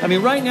able. I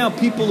mean, right now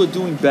people are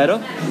doing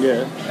better.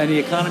 Yeah. And the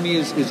economy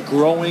is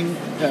growing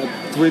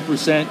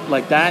 3%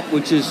 like that,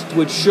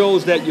 which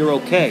shows that you're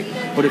okay.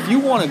 But if you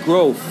want to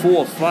grow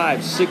 4, 5,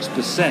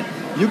 6%,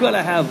 you got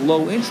to have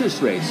low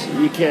interest rates.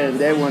 You can.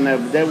 They won't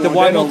have. They don't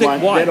want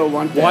that.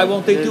 Why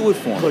won't they do it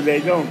for them? Because they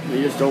don't.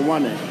 They just don't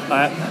want it.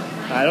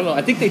 I don't know.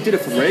 I think they did it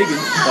for Reagan,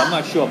 but I'm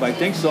not sure. But I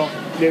think so.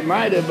 They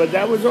might have, but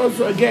that was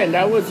also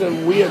that was a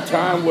weird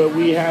time where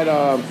we had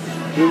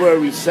we were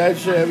in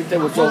recession.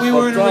 Everything was so fucked up. We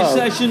were in a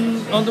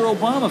recession under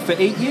Obama for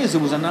 8 years.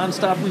 It was a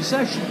nonstop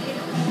recession.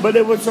 But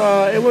it was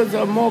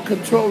a more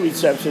controlled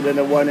recession than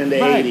the one in the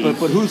 80s.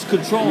 But who's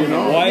controlling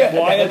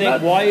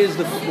it? Why is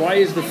the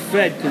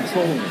Fed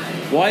controlling it?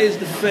 Why has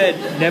the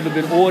Fed never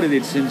been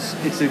audited since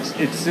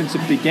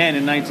it began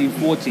in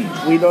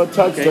 1914? We don't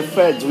touch the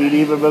Feds. We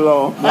leave them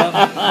alone.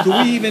 Well, do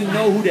we even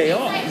know who they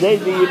are?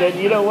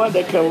 You know what?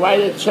 They can write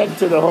a check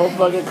to the whole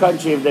fucking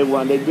country if they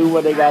want. They do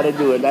what they got to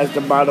do, and that's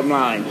the bottom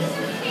line.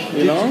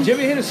 Did you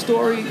ever hear the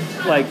story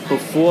like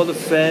before the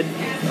Fed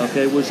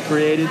was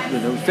created?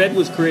 The Fed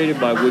was created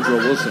by Woodrow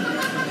Wilson.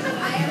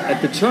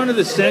 At the turn of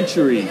the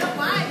century,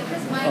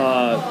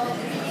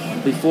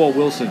 before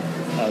Wilson,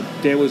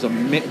 there was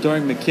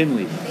during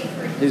McKinley,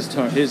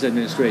 his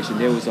administration,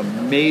 there was a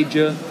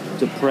major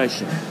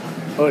depression.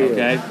 Oh yeah.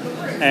 Okay,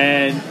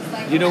 and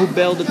you know who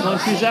bailed the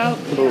country out?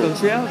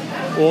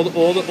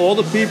 All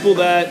the people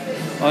that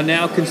are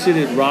now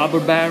considered robber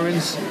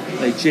barons,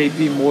 like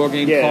J.P.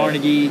 Morgan,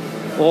 Carnegie,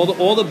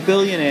 all the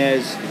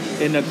billionaires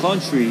in the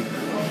country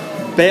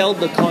bailed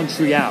the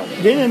country out.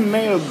 Didn't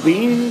Mayor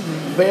Bean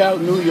bail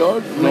out New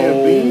York? Mayor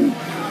Bean?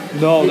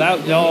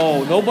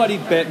 Nobody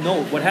bet.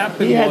 No, what happened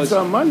was he had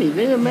some money.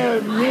 Didn't Mayor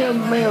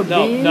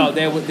Bean? No,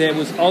 there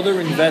was other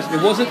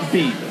investment. It wasn't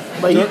Bean.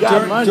 But he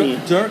got money.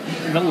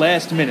 In the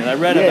last minute, I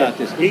read about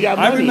this. He got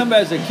money. I remember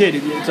as a kid,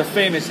 it's a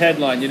famous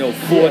headline,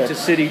 Ford to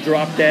city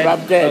drop dead.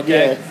 Drop dead,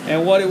 okay?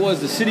 And what it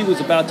was, the city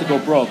was about to go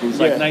broke. It was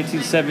like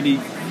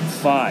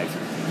 1975.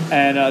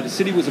 And the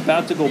city was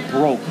about to go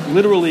broke,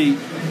 literally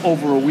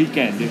over a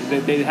weekend.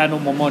 They had no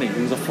more money. It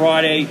was a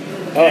Friday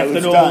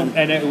afternoon,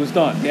 and it was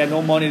done. They had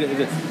no money.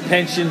 The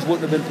pensions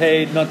wouldn't have been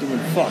paid. Nothing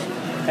would fuck.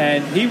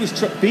 And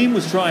Beam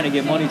was trying to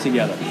get money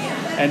together,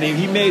 and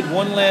he made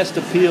one last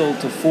appeal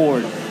to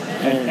Ford,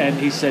 and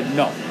he said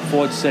no.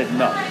 Ford said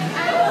no.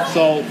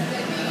 So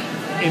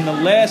in the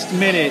last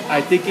minute,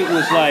 I think it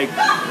was like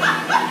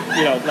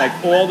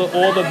all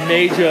the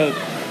major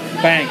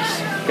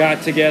banks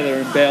got together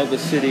and bailed the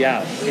city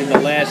out in the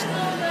last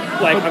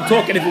like I'm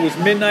talking. If it was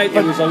midnight,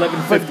 it was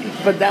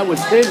 11:50. But that was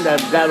him that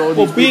got all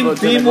Well, these people.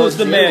 Beam was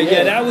the mayor.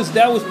 Yeah, that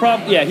was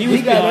probably. Yeah, he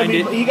was behind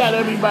it. He got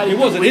everybody. It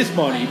wasn't his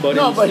money, but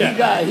no, but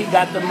yeah. he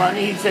got the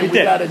money. He said He we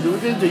did. got to do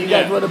this. Do you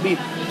guys want to be?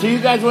 Do you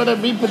guys want to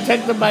be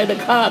protected by the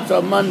cops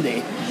on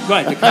Monday?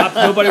 Right, the cops.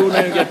 Nobody would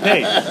get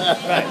paid.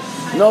 Right.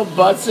 No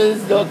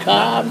buses, no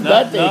cops,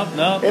 nothing.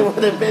 No. It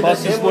would have been.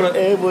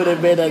 It would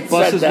have been a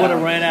buses shutdown. would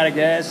have ran out of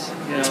gas.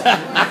 You know,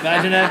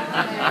 imagine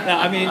that. No,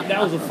 I mean,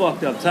 that was a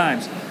fucked up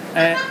times.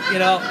 And you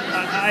know,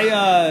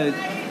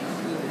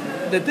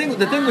 the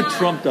thing with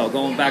Trump though,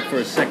 going back for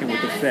a second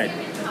with the Fed,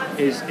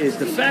 is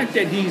the fact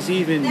that he's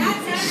even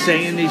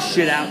saying this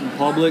shit out in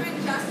public.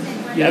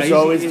 You That's know,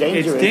 always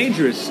dangerous. It's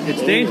dangerous.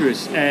 It's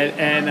dangerous.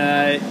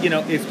 And you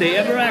know, if they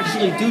ever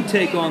actually do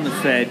take on the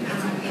Fed,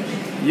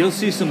 you'll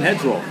see some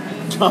heads roll.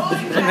 Some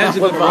heads are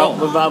gonna roll.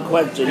 Without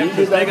question. Yeah,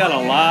 because they got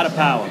a lot of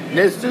power.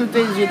 There's two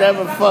things you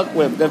never fuck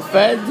with: the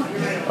Fed,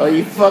 or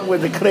you fuck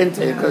with the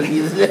Clinton, because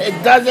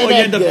it doesn't. Or you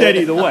end up dead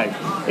either way.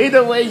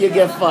 Either way, you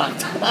get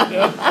fucked.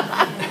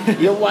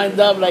 You'll wind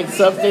up like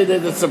something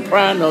in The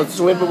Sopranos,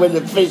 swimming with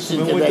the fishes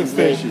the next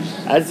day.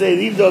 I say,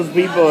 leave those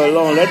people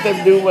alone. Let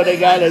them do what they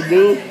gotta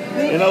do.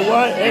 You know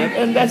what?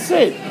 And that's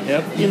it.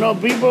 Yep. You know,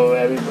 people.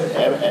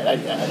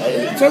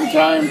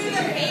 Sometimes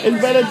it's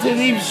better to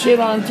leave shit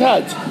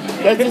untouched.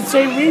 That's the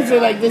same reason,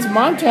 like this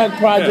Montauk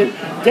project,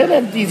 they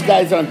left these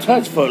guys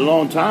untouched for a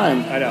long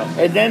time. I know.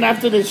 And then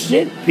after the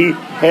shit,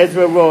 heads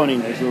were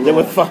rolling. They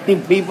were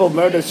fucking people,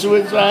 murder,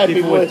 suicide.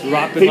 People were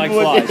dropping like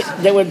flies.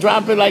 They were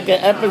dropping like an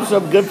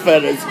episode of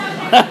Goodfellas.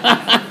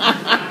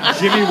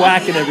 Jimmy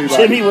whacking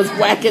everybody. Jimmy was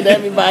whacking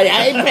everybody.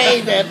 I ain't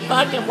paid that.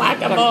 Fucking whack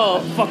them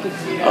all.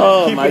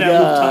 Oh my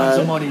God.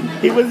 Of money.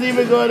 He was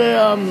even going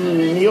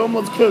to, he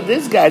almost killed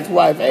this guy's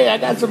wife. Hey, I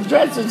got some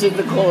dresses in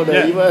the corner.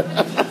 Yeah.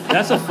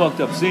 That's a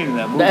fucked up scene in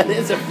that movie. That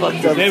is a fucked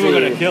up scene. They were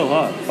going to kill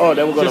her. Oh,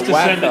 they were going to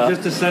whack her.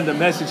 Just to send a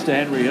message to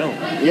Henry Hill.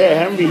 Yeah,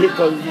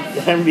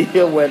 Henry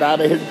Hill went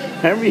out of his...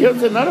 Henry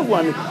Hill's another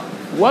one.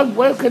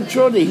 What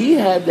control did he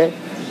have that...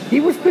 He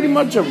was pretty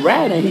much a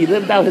rat and he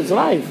lived out his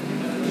life.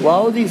 Well,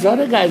 all these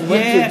other guys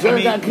went to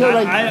jail, got killed.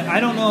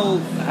 I don't know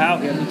how.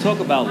 We talk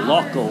about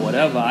luck or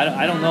whatever.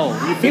 I don't know.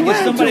 He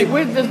went into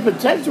witness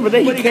protection, but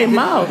then he came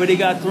out. But he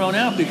got thrown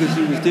out because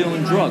he was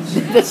dealing drugs.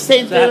 The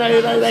same thing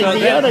like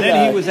the other guy.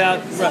 Then he was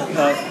out.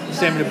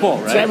 Sammy the Bull,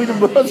 right? Sammy the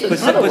Bull's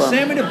another one. But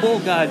Sammy the Bull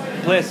got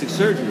plastic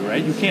surgery,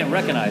 right? You can't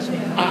recognize him.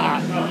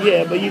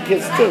 Yeah, but you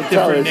can still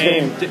tell his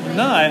name.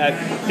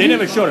 No, they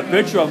never showed a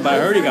picture of him, but I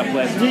heard he got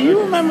plastic surgery. Do you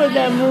remember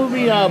that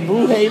movie,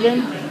 Blue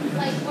Haven?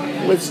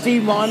 With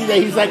Steve Martin, that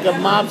he's like a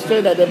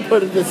mobster that they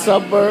put in the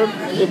suburb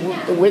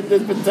with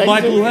this protection. My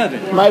Blue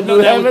Heaven. My Blue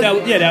Heaven.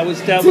 That was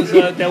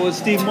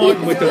Steve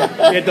Martin with he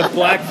had the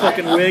black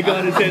fucking wig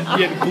on his head.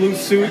 He had the blue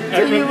suit.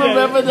 Do you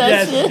remember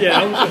that shit?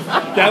 Yeah,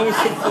 that was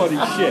some funny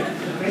shit.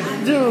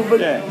 Dude,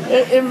 but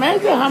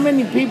imagine how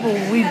many people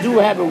we do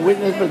have in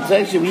witness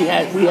protection. We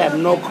have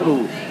no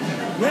clue.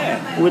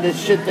 Yeah. With the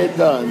shit they've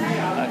done.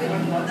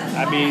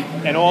 I mean,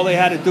 and all they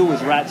had to do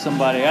was rat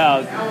somebody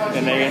out,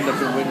 and they end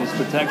up in witness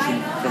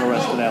protection for the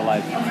rest of their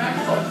life.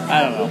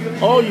 I don't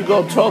know. Or you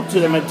go talk to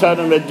them and tell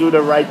them to do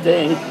the right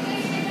thing.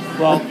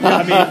 Well,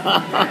 I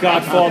mean,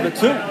 Godfather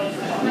 2,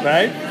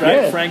 right?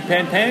 Yeah. Frank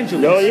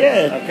Pantangelis. Oh,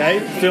 yeah. Okay,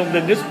 filmed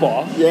in this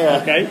bar. Yeah.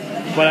 Okay,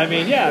 but I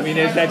mean,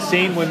 there's that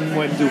scene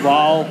when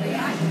Duvall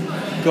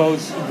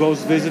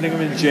goes visiting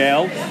him in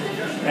jail.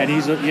 And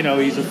he's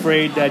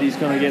afraid that he's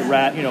going to get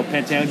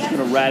Pantangelis is going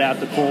to rat out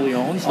the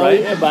Corleones, right?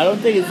 Oh, yeah, but I don't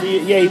think it's...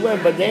 Yeah, he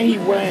went, but then he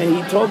went and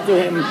he talked to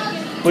him...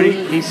 But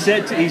he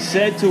said to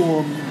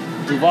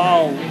him,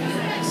 Duvall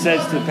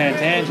says to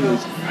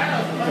Pantangelis,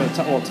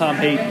 Tom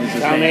Hayden is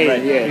his name,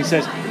 right? Yeah.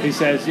 He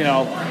says,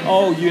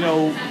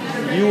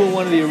 you were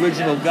one of the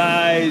original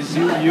guys.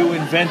 You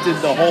invented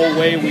the whole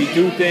way we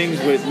do things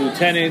with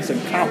lieutenants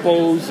and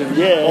capos and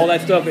all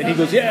that stuff. And he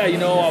goes, I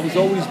was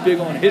always big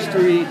on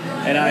history,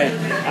 and I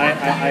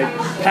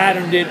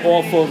patterned it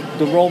off of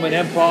the Roman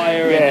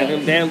Empire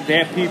and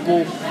their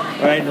people,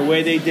 right, and the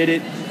way they did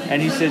it.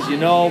 And he says, he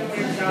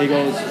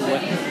goes,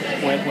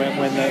 when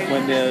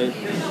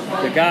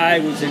the guy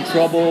was in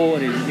trouble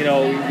and he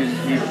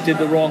did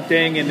the wrong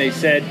thing, and they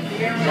said,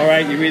 all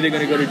right, you're either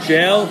going to go to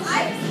jail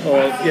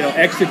or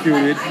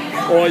executed,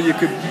 or you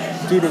could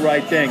do the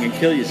right thing and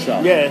kill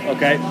yourself. Yeah.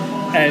 Okay.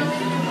 And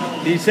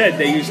he said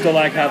they used to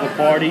have a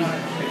party,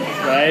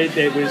 right?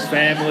 They with his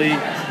family,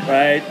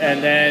 right,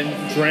 and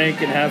then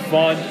drink and have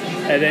fun,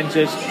 and then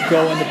just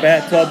go in the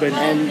bathtub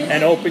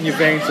and open your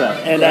veins up,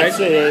 and right? that's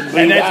it.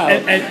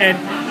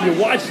 And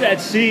you watch that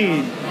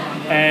scene,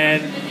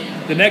 and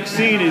the next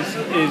scene is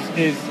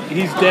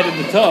he's dead in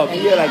the tub.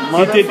 And you're like,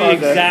 motherfucker. He did the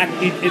exact.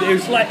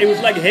 It was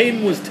like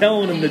Hayden was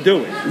telling him to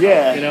do it.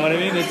 Yeah. You know what I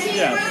mean? It's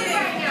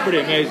pretty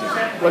amazing.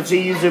 What's he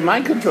using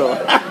mind control?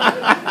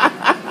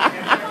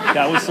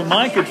 That was some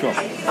mind control.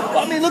 Well,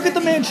 I mean, look at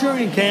the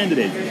Manchurian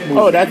Candidate movie.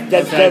 Oh, that's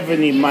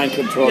definitely mind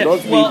control. Yeah,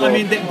 Those people. well, I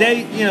mean,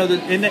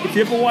 if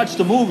you ever watch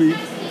the movie.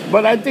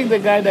 But I think the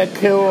guy that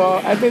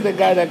killed.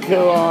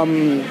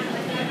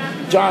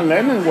 John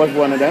Lennon was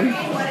one of them.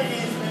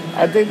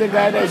 I think the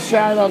guy that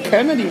shot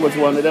Kennedy was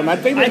one of them. I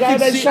think the guy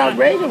that shot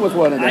Reagan was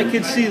one of them. I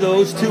could see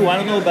those two. I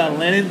don't know about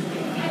Lennon.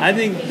 I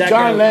think that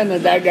John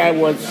Lennon, that guy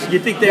was... You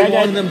think they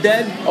wanted him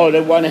dead? Oh, they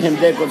wanted him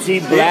dead because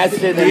he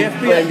blasted... The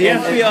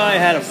FBI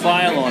had a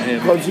file on him.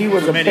 Because he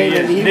was a pain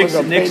in the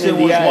ass. Nixon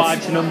was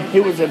watching him.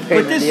 He was a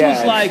pain in the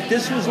ass. But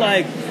this was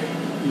like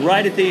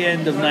right at the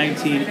end of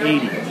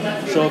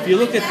 1980. So if you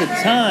look at the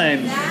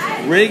time,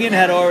 Reagan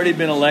had already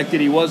been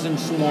elected. He wasn't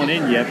sworn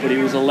in yet, but he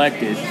was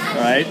elected,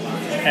 right?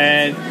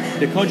 And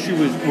the country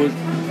was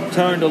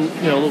turned a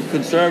little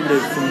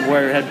conservative from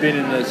where it had been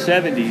in the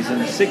 70s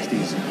and the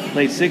 60s,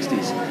 late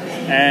 60s.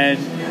 And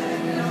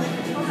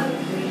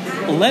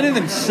Lenin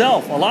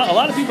himself, a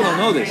lot of people don't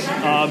know this.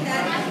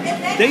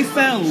 They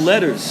found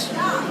letters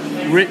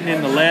written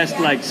in the last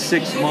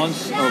 6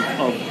 months of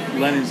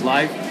Lenin's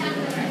life,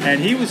 and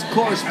he was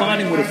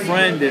corresponding with a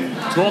friend and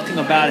talking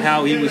about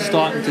how he was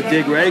starting to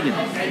dig Reagan,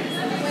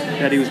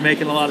 that he was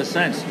making a lot of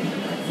sense.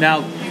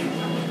 Now,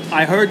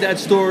 I heard that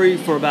story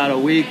for about a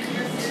week,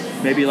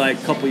 maybe a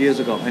couple years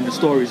ago, and the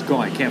story's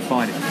gone. I can't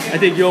find it. I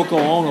think Yoko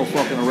Ono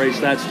fucking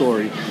erased that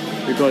story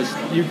because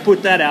you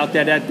put that out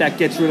there, that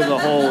gets rid of the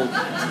whole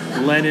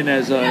Lenin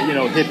as a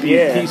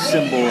hippie peace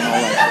symbol and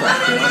all that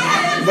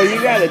stuff. But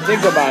you got to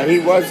think about it. He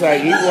was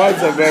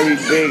a very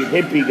big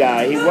hippie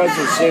guy. He was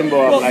a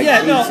symbol of peace,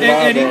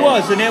 and he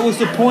was, and that was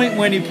the point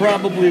when he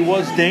probably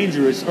was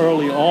dangerous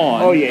early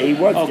on. Oh yeah, he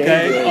was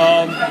dangerous.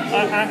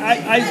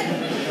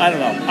 I don't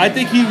know. I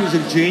think he was a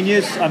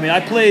genius. I mean,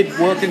 I played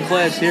Working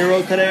Class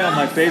Hero today on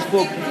my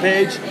Facebook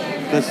page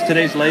because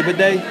today's Labor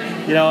Day,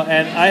 and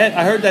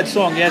I heard that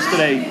song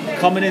yesterday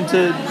coming in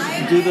to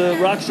do the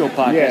Rock Show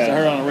podcast. Yeah. I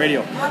heard it on the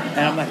radio. And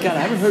I'm like, God, I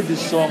haven't heard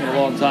this song in a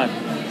long time.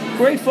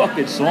 Great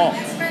fucking song.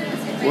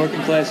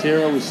 Working Class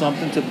Hero was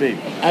something to be.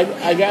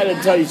 I got to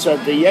tell you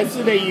something.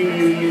 Yesterday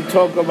you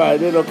talk about a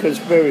little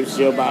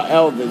conspiracy about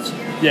Elvis.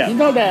 Yeah. You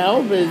know that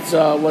Elvis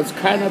was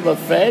kind of a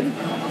Fed?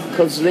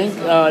 Because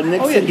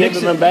Nixon gave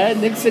him a badge.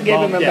 Nixon gave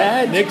him a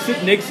badge.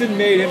 Nixon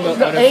made him an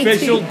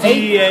official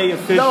DEA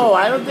official. No,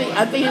 I don't think.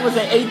 I think it was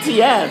an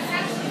ATF.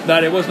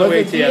 No, it wasn't no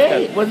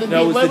ATF. Was it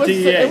no, it was the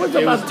DEA. It was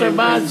about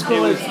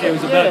Tabasco. It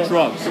was about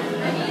drugs.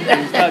 It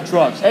was about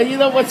drugs. And you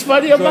know what's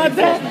funny about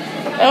that?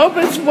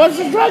 Elvis was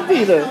a drug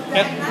dealer.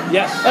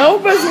 Yes.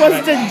 Elvis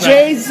was the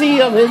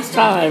Jay-Z of his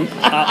time.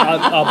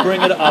 I'll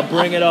bring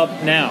it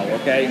up now,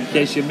 okay? In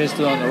case you missed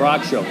it on the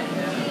Rock Show.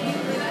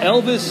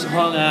 Elvis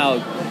hung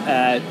out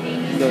at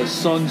the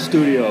Sun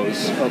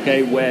Studios,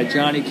 okay, where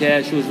Johnny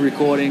Cash was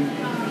recording.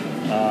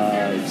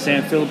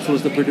 Sam Phillips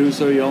was the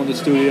producer. He owned the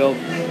studio.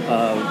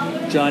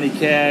 Johnny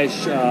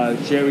Cash,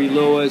 Jerry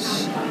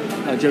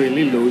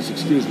Lee Lewis,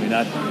 excuse me,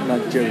 not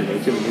Jerry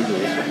Lewis, Jerry Lee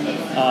Lewis.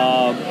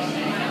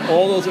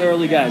 All those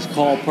early guys,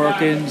 Carl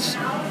Perkins.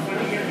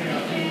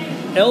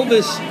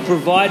 Elvis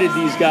provided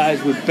these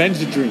guys with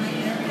Benzedrine,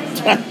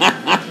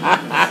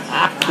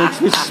 which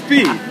was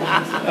speed,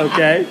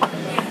 okay?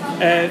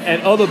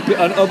 And other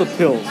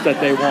pills that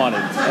they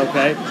wanted,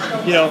 okay?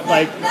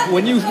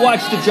 When you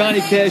watch the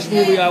Johnny Cash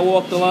movie, I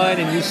Walk the Line,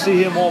 and you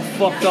see him all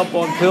fucked up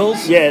on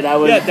pills. Yeah,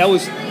 that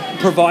was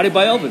provided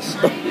by Elvis.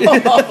 Oh my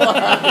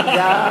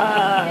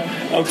God.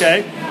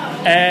 Okay?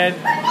 And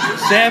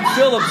Sam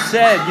Phillips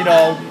said,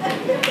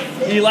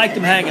 he liked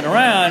him hanging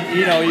around.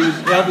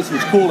 Elvis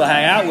was cool to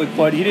hang out with,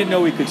 but he didn't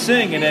know he could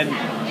sing. And then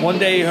one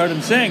day he heard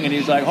him sing, and he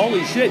was like,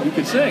 "Holy shit, you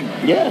could sing!"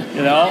 Yeah.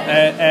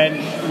 And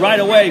right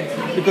away,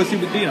 because he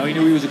was, he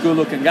knew he was a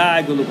good-looking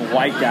guy, good-looking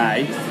white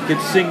guy,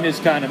 could sing this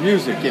kind of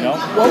music.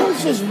 What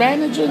was his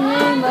manager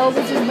name?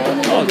 Elvis's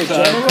manager?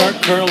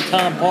 Colonel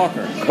Tom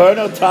Parker.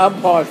 Colonel Tom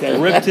Parker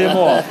ripped him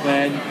off,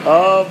 man.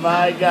 Oh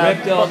my God!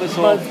 Ripped Elvis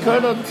off. But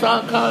Colonel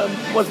Tom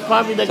was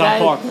probably the guy.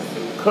 Parker.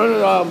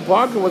 Colonel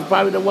Parker was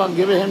probably the one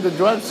giving him the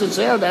drugs to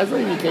sell. That's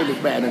when he became his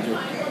manager.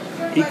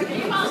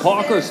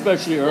 Parker,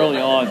 especially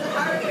early on,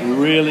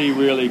 really,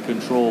 really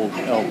controlled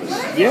Elvis.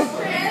 Yeah.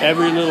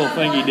 Every little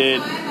thing he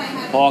did,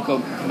 Parker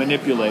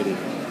manipulated.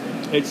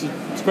 It's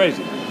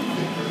crazy.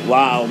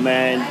 Wow,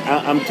 man.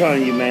 I'm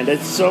telling you, man,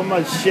 there's so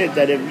much shit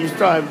that if you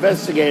start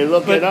investigating,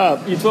 look it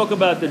up. You talk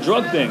about the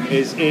drug thing.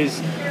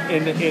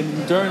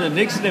 During the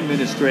Nixon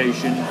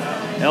administration,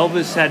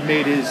 Elvis had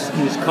made his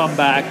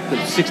comeback, the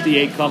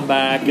 68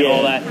 comeback and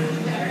all that.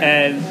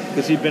 And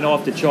because he'd been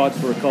off the charts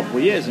for a couple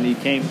of years, and he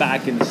came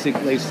back in the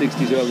late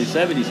 60s, early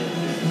 70s.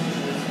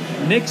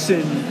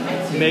 Nixon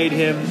made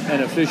him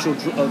an official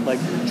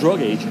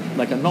drug agent,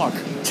 like a narc.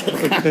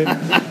 Okay?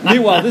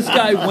 Meanwhile, this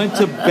guy went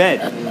to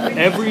bed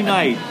every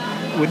night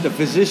with the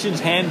physician's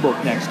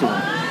handbook next to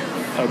him.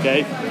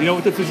 Okay? You know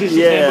what the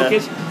physician's handbook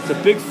is? It's a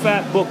big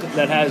fat book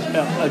that has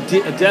a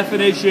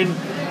definition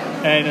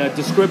and a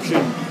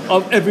description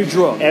of every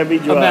drug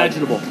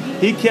imaginable.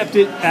 He kept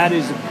it at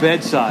his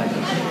bedside.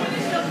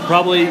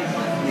 Probably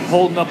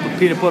holding up a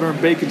peanut butter and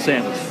bacon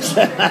sandwich.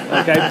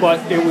 Okay, but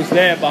it was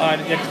there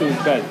next to his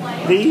bed.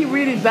 Did he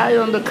really die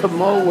on the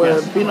commode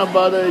with peanut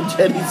butter and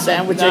jelly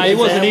sandwich? No, he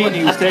wasn't eating.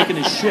 He was taking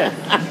his shit.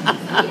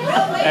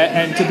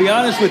 and to be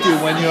honest with you,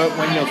 when you're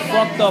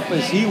fucked up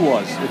as he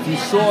was, if you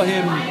saw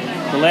him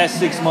the last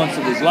 6 months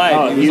of his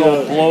life. He was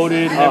all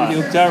bloated and everything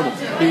looked terrible.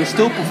 He was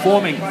still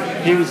performing.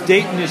 He was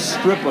dating this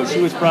stripper.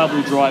 She was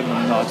probably driving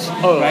him nuts,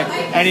 right?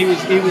 And he was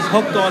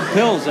hooked on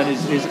pills, and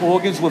his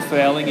organs were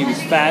failing. He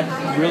was fat,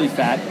 really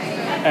fat.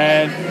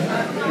 And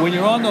when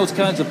you're on those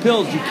kinds of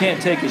pills, you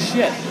can't take a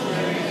shit.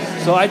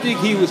 So I think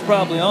he was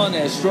probably on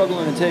there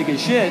struggling to take a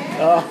shit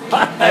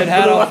and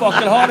had a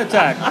fucking heart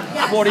attack.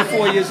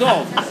 44 years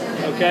old.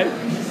 Okay?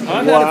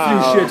 I've had a few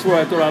shits where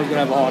I thought I was going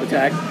to have a heart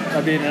attack.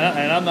 I mean,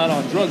 and I'm not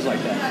on drugs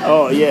like that.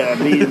 Oh, yeah,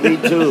 me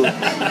too.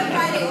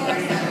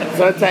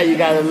 Sometimes you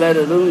got to let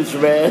it loose,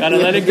 man. Got to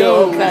let it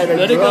go. Let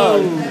it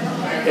go.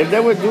 If they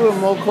were doing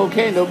more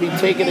cocaine, they'll be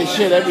taking a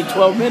shit every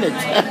 12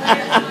 minutes.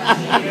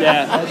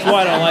 Yeah, that's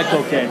why I don't like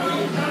cocaine.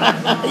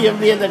 You'll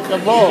be in the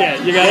cabal. Yeah,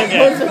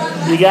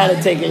 you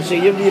gotta take a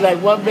shit. You'll be like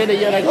 1 minute,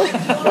 you're like,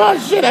 oh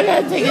shit, I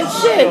gotta take a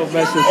shit.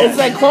 It's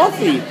like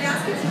coffee.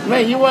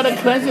 Man, you want to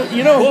cleanse it?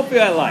 You know, coffee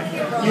I like.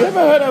 You ever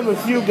heard of a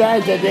few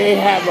guys that they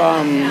have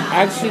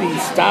actually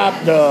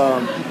stopped,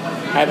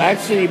 have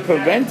actually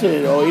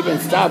prevented or even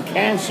stopped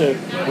cancer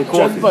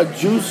just by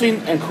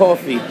juicing and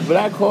coffee,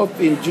 black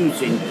coffee and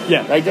juicing.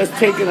 Yeah, like just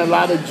taking a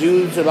lot of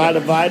juice, a lot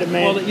of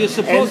vitamins. Well, you're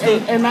supposed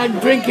to, and not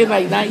drinking,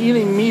 like not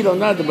eating meat or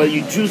nothing, but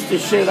you juice the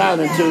shit out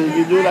until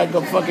you do like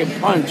a fucking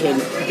punch.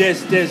 And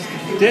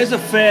there's a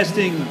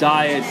fasting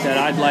diet that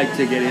I'd like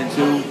to get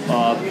into,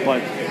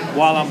 but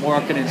while I'm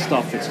working and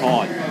stuff, it's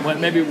hard.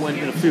 Maybe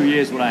in a few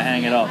years when I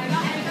hang it up,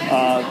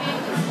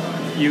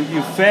 you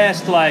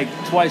fast like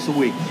twice a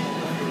week.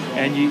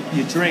 And you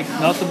drink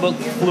nothing but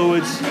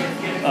fluids,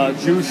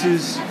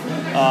 juices,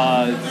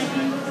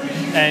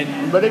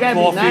 and but it gotta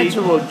coffee. Be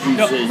natural juices.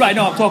 No, right?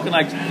 No, I'm talking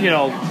like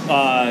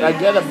like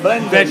get a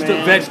blender,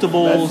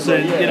 vegetables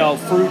and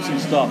fruits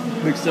and stuff.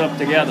 Mix it up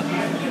together,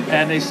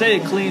 and they say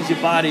it cleans your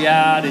body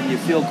out and you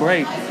feel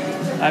great.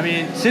 I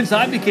mean, since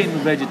I became a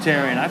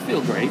vegetarian, I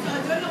feel great.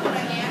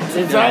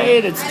 Since I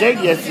ate a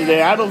steak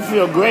yesterday, I don't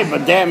feel great,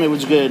 but damn, it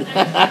was good.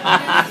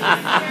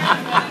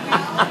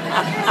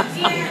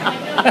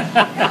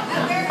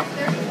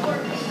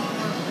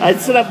 I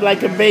slept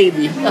like a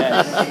baby.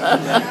 Yes.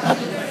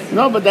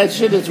 No, but that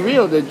shit is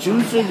real. The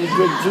juices, you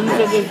drink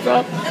juices and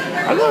stuff.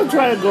 I'm going to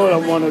try to go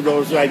on one of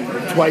those like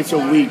twice a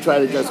week, try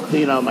to just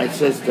clean out my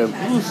system.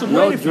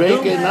 No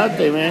drinking,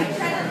 nothing, man.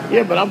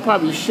 Yeah, but I'll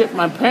probably shit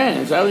my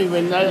pants. I don't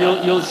even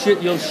know. You'll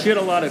shit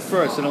a lot at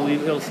first, and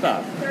it'll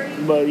stop.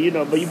 But you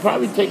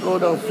probably take all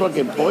those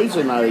fucking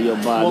poison out of your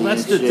body. Well,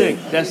 that's the thing.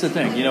 That's the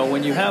thing.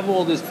 When you have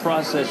all this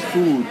processed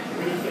food,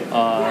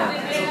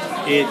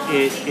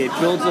 it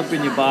builds up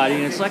in your body,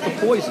 and it's like a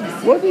poison.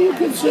 What do you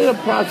consider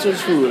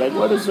processed food? Like,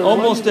 what is it?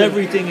 Almost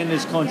everything in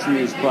this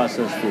country is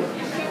processed food.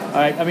 All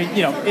right. I mean,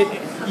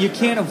 you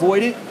can't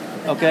avoid it.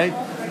 Okay.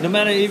 No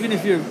matter, even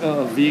if you're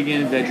a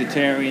vegan,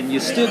 vegetarian,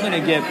 you're still going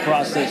to get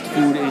processed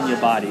food in your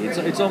body.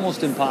 It's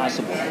almost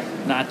impossible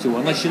not to,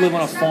 unless you live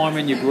on a farm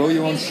and you grow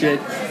your own shit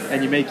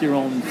and you make your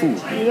own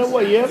food. You know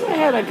what? You ever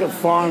had like a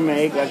farm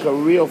egg, like a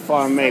real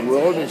farm egg,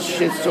 with all the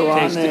shit still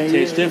on there? It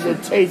tastes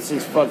different. The taste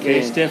is fucking.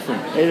 Tastes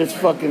different. It is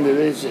fucking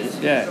delicious.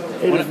 Yeah.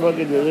 It is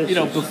fucking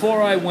delicious.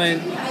 Before I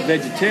went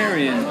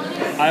vegetarian,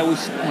 when I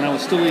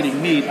was still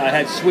eating meat, I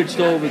had switched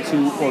over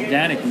to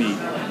organic meat.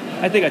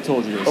 I think I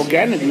told you this.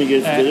 Organic meat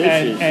is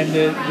delicious. And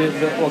the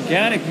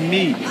organic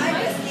meat,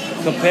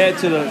 compared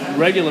to the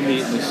regular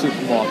meat in the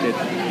supermarket,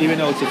 even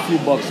though it's a few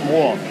bucks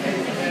more,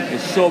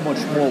 is so much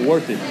more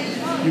worth it.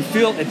 You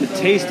feel that the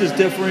taste is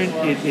different.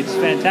 It's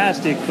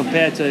fantastic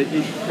compared to...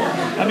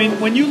 I mean,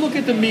 when you look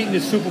at the meat in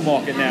the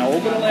supermarket now,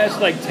 over the last,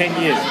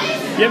 10 years,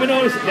 you ever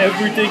notice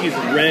everything is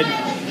red?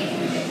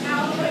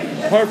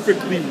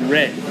 Perfectly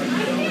red.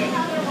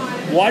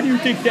 Why do you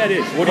think that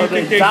is? What do you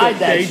think they dyed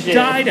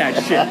that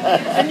shit?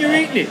 And you're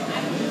eating it.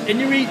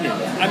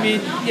 I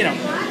mean,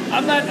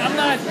 I'm not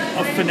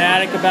a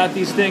fanatic about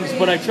these things,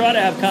 but I try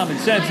to have common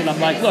sense, and I'm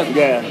like, look,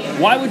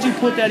 why would you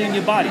put that in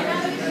your body?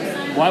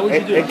 Why would you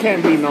do it? It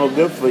can't be no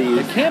good for you.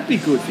 It can't be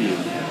good for you.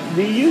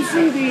 Do you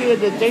see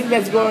the thing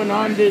that's going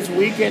on this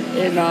weekend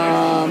in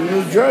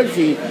New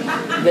Jersey?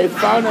 They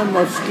found a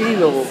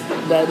mosquito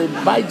that it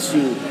bites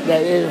you,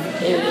 that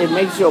it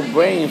makes your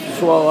brain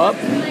swell up.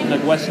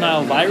 Like West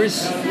Nile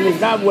virus?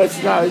 It's not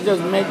West Nile. It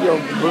just makes your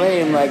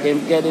brain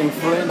get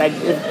inflamed. Like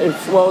it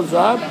swells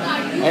up,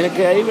 and it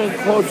can even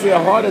cause you a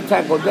heart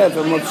attack or death.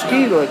 A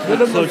mosquito.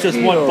 So it's just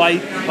one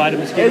bite by the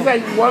mosquito? It's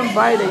like one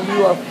bite and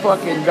you are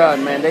fucking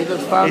done, man. They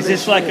just found. Is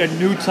this like a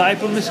new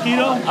type of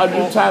mosquito? A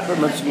new type of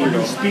mosquito. A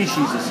new species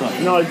or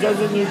something? No, it's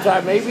just a new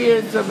type. Maybe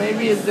it's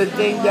the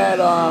thing that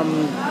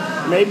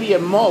maybe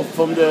it morphed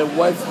from the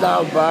West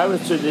Nile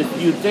virus to this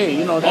new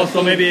thing.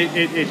 So maybe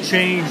it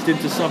changed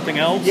into something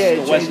else? Yeah,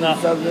 it changed into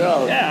something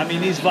else. Yeah, I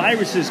mean, these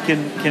viruses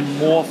can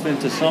morph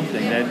into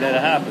something. That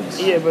happens.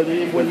 Yeah, but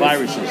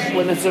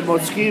when it's a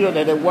mosquito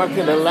that they work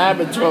in a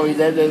laboratory,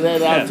 then they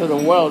let it out to the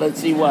world and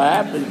see what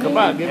happens. Come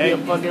on, give me a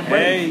fucking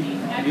break.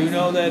 Hey, you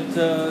know that,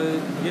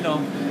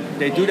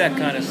 they do that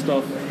kind of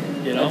stuff,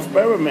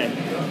 Experiment.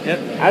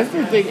 Yep. I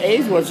still think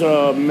AIDS was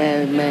a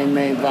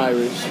man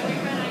virus.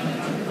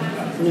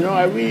 You know,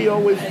 I really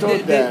always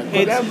thought that.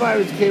 But that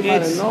virus came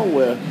out of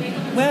nowhere.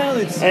 Well,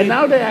 and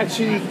now they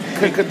actually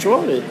can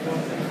control it.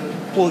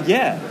 Well,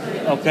 yeah.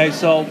 Okay,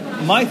 so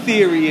my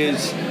theory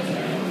is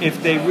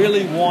if they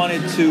really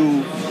wanted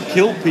to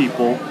kill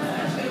people,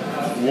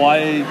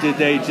 why did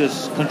they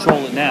just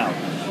control it now?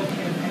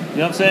 You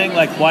know what I'm saying?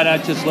 Like, why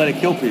not just let it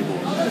kill people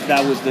if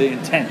that was the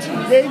intent?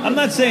 I'm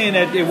not saying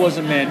that it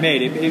wasn't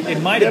man-made. It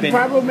might have been. The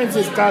problem is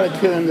it started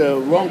killing the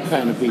wrong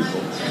kind of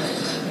people.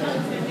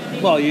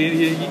 Well,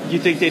 you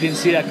think they didn't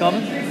see that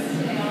coming?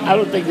 I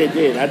don't think they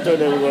did. I thought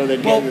they were going to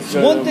get a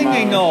certain one thing amount.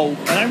 they know,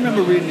 and I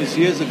remember reading this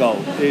years ago,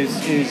 is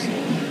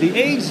the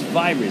AIDS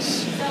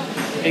virus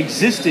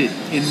existed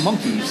in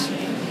monkeys,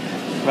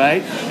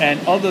 right, and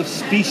other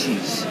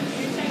species.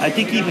 I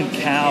think even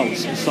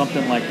cows or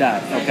something like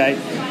that, okay?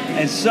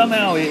 And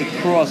somehow it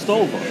crossed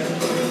over.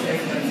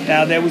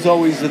 Now, there was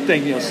always the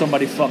thing, you know,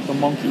 somebody fucked a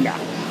monkey,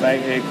 right?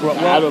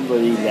 I don't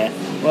believe that.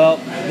 Well,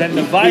 then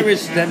the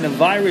virus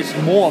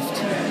morphed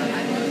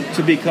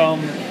to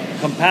become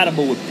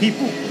compatible with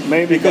people.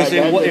 Maybe because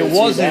it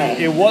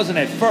wasn't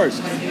at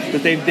first,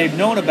 but they've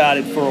known about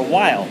it for a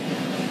while.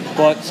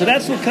 But so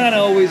that's what kind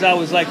of always I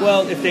was like,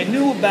 well, if they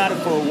knew about it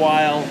for a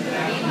while,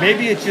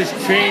 maybe it just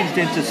changed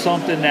into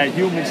something that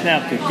humans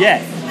now could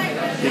get.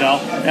 You know,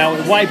 now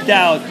it wiped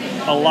out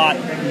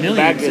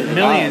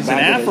millions in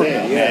Africa,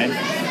 man.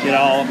 You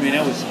know, I mean,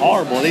 it was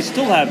horrible. They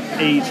still have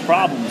AIDS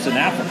problems in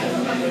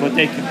Africa, but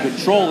they can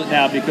control it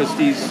now because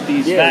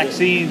these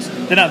vaccines,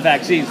 they're not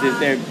vaccines,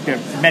 they're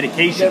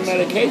medications.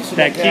 They're medications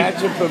that can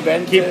actually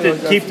prevent keep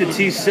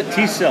the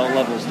T cell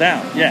levels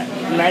down. Yeah.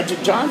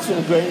 Magic Johnson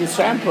is a great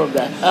example of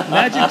that.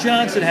 Magic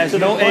Johnson has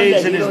no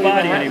AIDS in his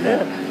body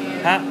anymore.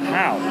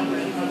 How?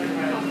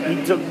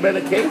 He took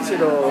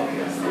medication or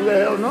who the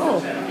hell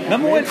knows?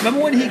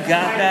 Remember when he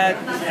got that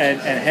and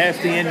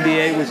half the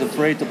NBA was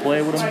afraid to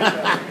play with him?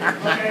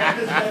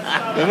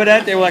 Remember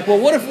that? They were like, well,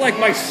 what if like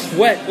my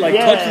sweat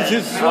touches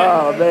his sweat?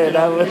 Oh, man,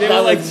 that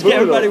was scared.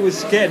 Everybody was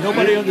scared.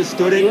 Nobody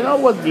understood it. You know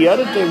what? The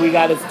other thing we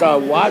got to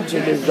start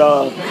watching is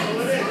the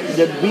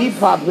bee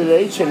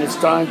population is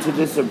starting to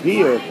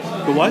disappear.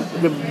 The what?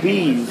 The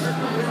bees.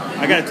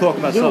 I got to talk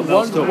about something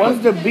else too.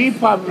 Once the bee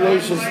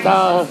population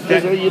starts,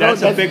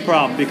 that's a big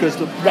problem because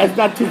that's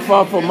not too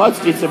far from us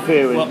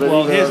disappearing.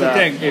 Well, here's the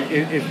thing: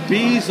 if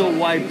bees are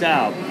wiped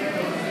out,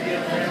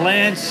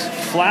 plants,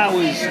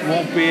 flowers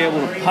won't be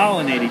able to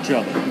pollinate each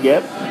other.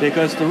 Yep.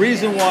 Because the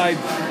reason why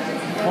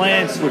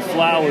plants with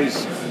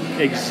flowers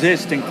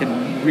exist and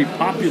can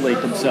repopulate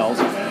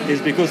themselves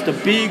is because the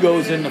bee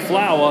goes in the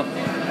flower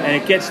and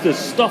it gets the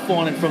stuff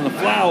on it from the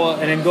flower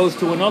and then goes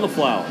to another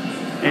flower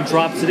and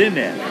drops it in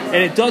there. And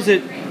it does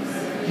it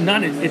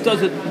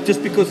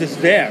just because it's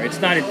there.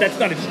 That's not its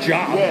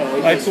job.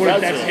 Yeah,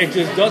 it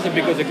just does it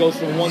because it goes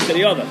from one to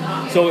the other.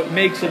 So it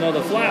makes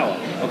another flower.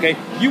 Okay?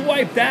 You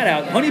wipe that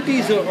out.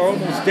 Honeybees are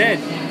almost dead.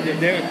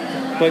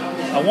 But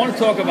I want to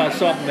talk about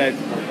something that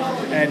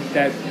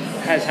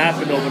has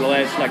happened over the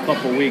last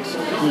couple of weeks.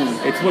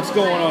 It's what's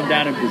going on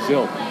down in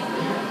Brazil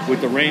with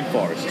the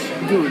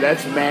rainforests. Dude,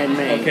 that's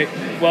man-made. Okay,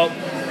 well,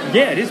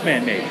 yeah, it is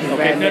man-made.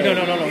 Okay, no.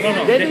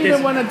 They didn't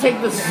even want to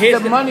take the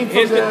money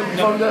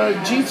from the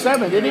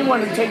G7. They didn't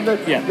want to take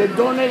they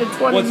donated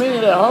 $20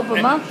 million to help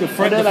them out.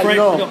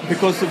 No,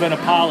 because of an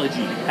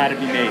apology had to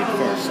be made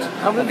first.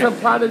 How was the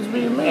apology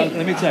being made?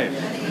 Let me tell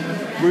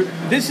you.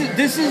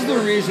 This is the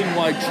reason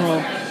why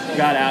Trump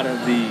got out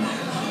of the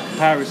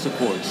Paris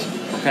Accords.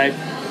 Okay,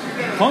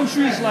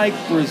 countries like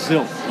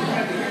Brazil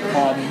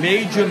are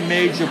major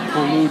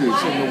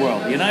polluters in the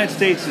world. The United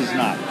States is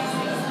not.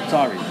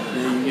 Sorry.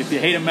 If you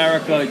hate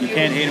America, you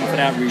can't hate them for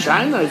that reason.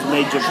 China is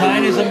major.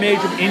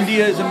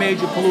 India is a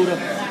major polluter.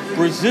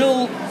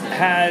 Brazil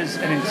has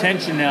an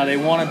intention now. They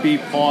want to be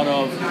part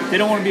of. They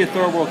don't want to be a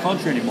third world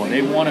country anymore.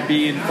 They want to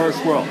be in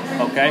first world.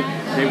 Okay,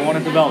 they want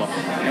to develop.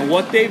 And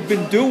what they've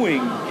been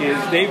doing is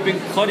they've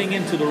been cutting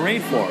into the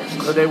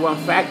rainforest. So they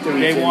want factories.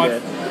 They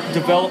want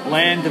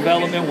land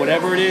development,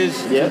 whatever it is,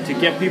 to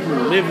get people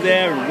to live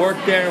there and work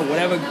there, or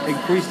whatever,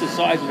 increase the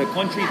size of the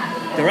country.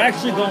 They're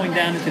actually going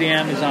down into the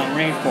Amazon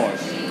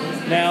rainforest.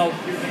 Now,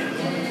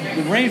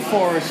 the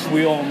rainforests,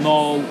 we all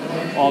know,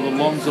 are the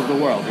lungs of the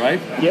world,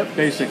 right? Yep.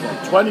 Basically.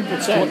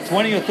 20%.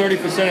 20 or 30%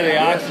 of the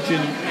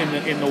oxygen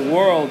in the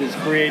world is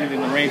created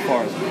in the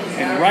rainforest.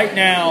 And right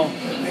now,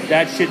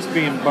 that shit's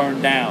being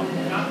burned down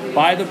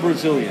by the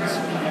Brazilians,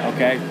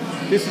 okay?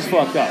 This is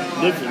fucked up.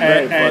 This is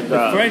very fucked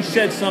up. The French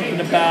said something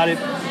about it.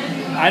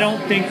 I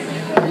don't think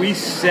we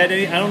said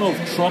anything. I don't know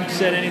if Trump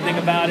said anything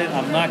about it.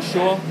 I'm not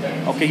sure.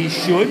 Okay, he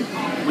should.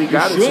 We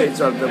gotta say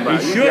something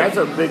about it. That's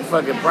a big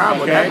fucking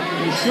problem. Okay,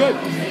 you should.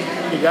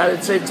 You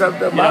gotta say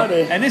something about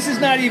it. And this is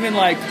not even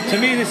to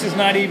me, this is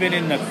not even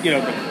in the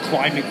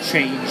climate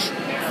change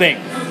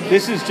thing.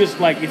 This is just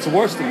it's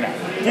worse than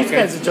that. These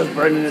guys are just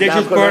burning it down. They're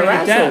just burning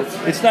it down.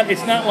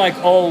 It's not like,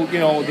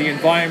 the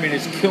environment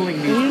is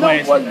killing these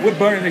plants. We're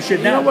burning this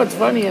shit down. You know what's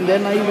funny? And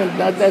then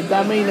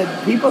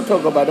people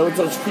talk about it. It's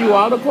a few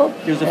articles,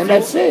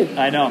 that's it.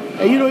 I know.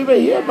 And you don't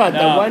even hear about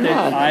that. Why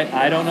not?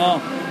 I don't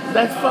know.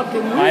 That's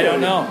fucking weird. I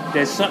don't know.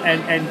 There's some,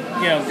 and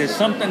you know, there's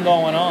something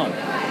going on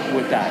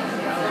with that.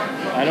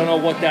 I don't know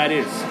what that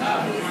is.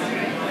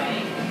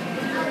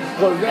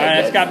 Well,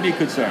 That's got me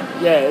concerned.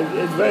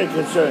 Yeah, it's very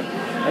concerning.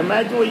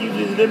 Imagine when you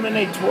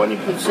eliminate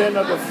 20%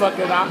 of the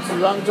fucking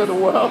lungs of the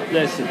world.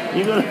 Listen,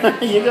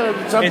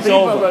 some it's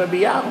people over. are gonna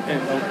be out.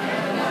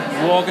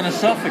 We're all gonna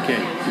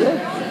suffocate.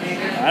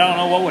 Yeah. I don't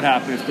know what would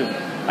happen if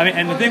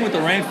and the thing with the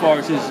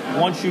rainforest is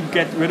once you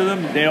get rid of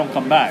them, they don't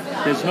come back.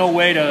 There's no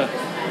way to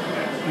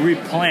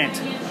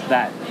replant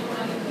that.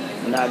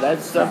 Now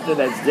that's something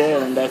that's there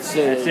and that's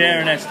it. It's there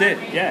and that's it.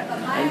 Yeah.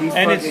 And it's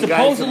fucking guys are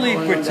supposedly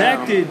pulling them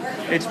protected.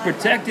 It's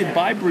protected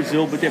by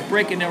Brazil, but they're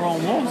breaking their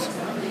own laws.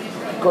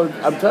 Because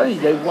I'm telling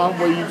you, they want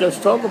what you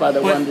just talked about.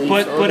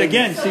 But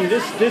again, see,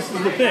 this is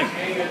the thing.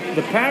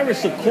 The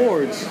Paris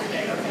Accords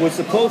was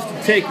supposed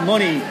to take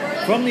money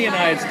from the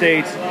United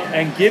States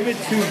and give it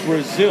to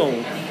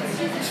Brazil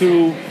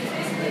to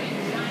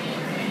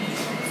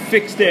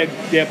fix their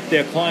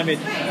climate,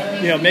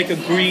 make a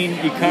green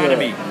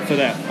economy for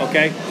them,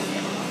 okay?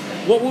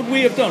 What would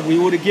we have done? We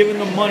would have given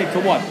them money to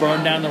what?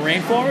 Burn down the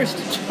rainforest?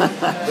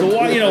 So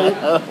why,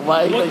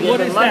 why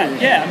what is money?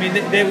 that? Yeah, I mean,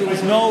 there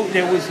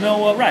was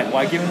no right.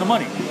 Why give them the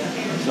money?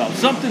 So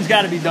something's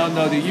got to be done,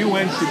 though. The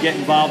UN should get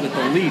involved at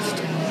the least,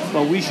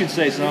 but we should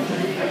say something.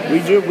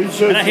 We should.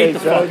 And I hate the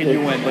fucking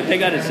UN, but they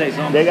got to say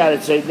something. They got to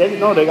say, they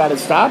got to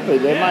stop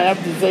it. They might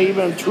have to say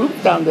even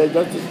troops down there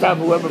just to stop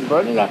whoever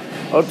burning that,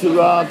 or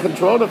to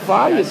control the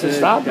fire to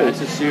stop it.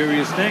 That's a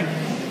serious thing.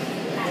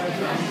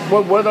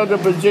 What are the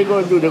Brazil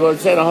going to do? They're going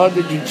to send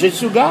 100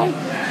 jiu-jitsu guys?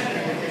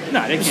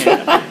 No, they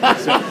can't.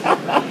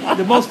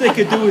 The most they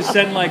could do is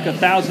send like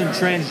 1,000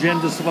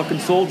 transgender fucking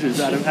soldiers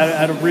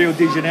out of Rio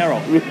de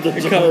Janeiro.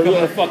 They come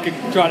to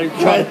fucking try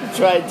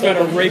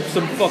to rape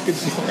some fucking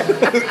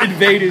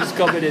invaders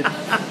coming in.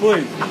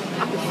 Please,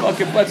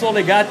 fucking that's all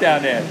they got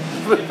down there.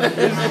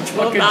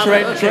 Fucking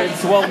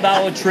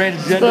 $12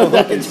 transgender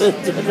hookers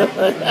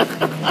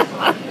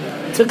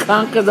to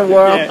conquer the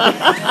world.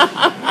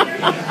 Yeah.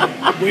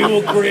 We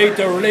will create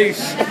a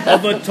race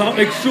of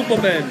atomic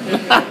supermen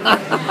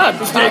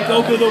to take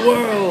over the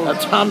world.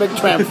 Atomic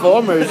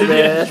transformers,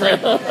 man.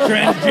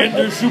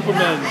 Transgender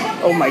supermen.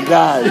 Oh my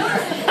God.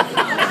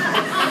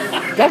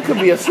 That could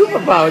be a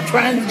superpower.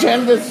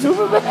 Transgender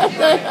superman.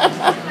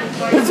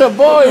 It's a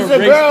boy, it's a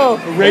girl.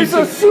 It's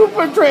a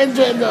super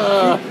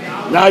transgender.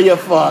 Now you're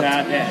fucked.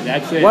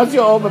 That's it. Once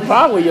you're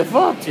overpowered, you're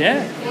fucked.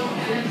 Yeah.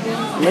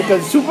 Like a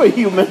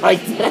superhuman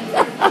like that.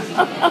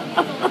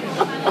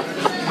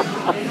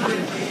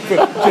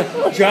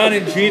 John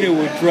and Gina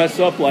would dress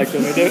up like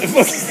them.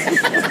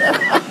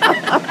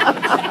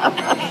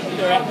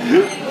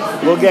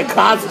 We'll get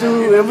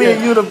costume. It'll be a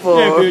uniform.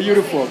 Yeah, it'll be a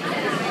uniform.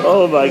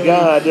 Oh my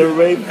God, the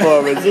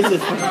rainforest.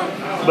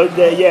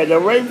 The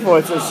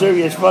rainforest is a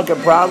serious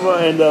fucking problem,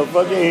 and the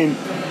fucking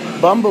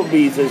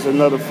bumblebees is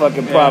another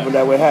fucking problem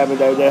that we're having.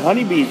 The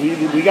honeybees,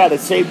 we got to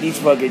save these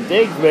fucking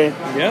things, man.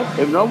 Yep.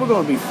 If not, we're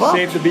gonna be fucked.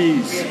 Save the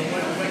bees.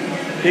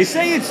 They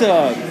say it's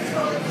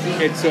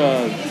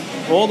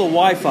all the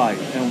Wi-Fi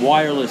and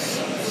wireless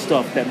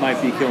stuff that might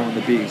be killing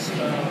the bees.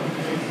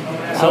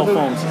 Cell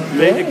phones.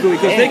 Because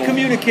they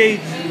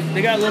communicate,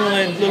 they got little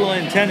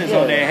antennas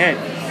on their head,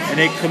 and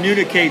they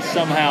communicate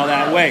somehow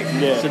that way.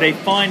 Yeah. So they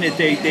find that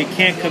they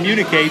can't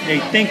communicate. They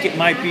think it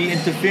might be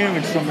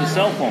interference from the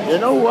cell phone. You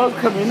know what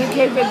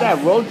communicated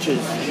that?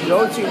 Roaches.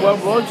 Roaches are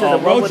fucked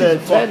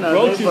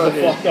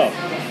up.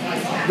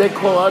 They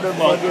call other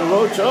fucking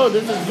roach. Oh,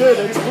 this is good.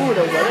 It's food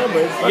or whatever.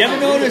 You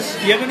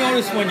ever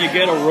notice when you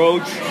get a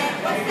roach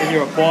in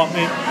your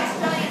apartment,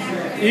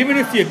 even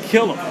if you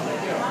kill him,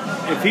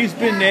 if he's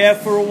been there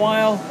for a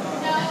while,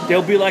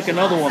 there'll be like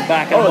another one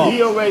backing him up.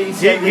 He already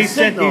sent the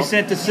signal. He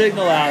sent the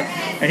signal out,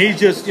 and he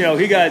just,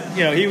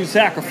 he was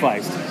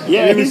sacrificed.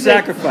 Yeah, he was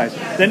sacrificed.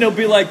 Then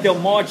they'll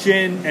march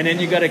in, and then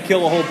you got to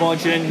kill a whole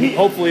bunch, and then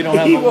hopefully you don't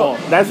have them all.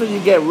 That's when you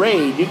get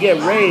raid. You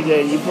get raid,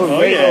 and you put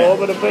raid all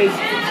over the place.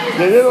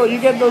 You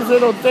get those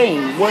little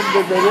things. What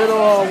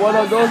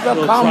are those?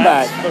 The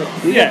combat.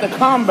 You get the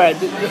combat.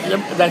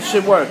 That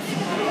shit works.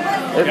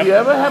 If you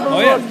ever have a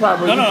roach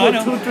problem, you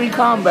put 2-3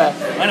 combat.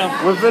 I know.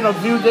 Within a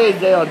few days,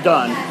 they are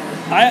done.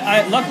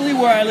 I luckily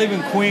where I live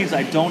in Queens,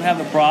 I don't have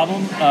the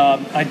problem.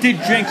 I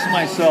did jinx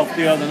myself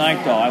the other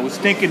night though. I was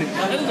thinking, it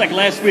was like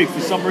last week for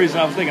some reason.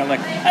 I was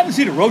haven't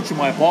seen a roach in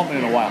my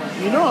apartment in a while.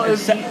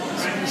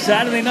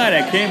 Saturday night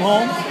I came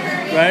home,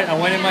 right? I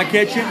went in my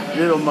kitchen.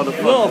 Little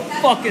motherfucker. Little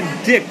fucking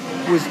dick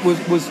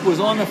was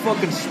on the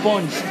fucking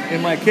sponge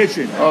in my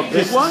kitchen. A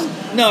big one?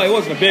 No, it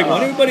wasn't a big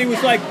one. But he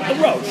was like a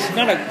roach,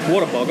 not a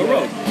water bug, a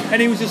roach.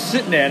 And he was just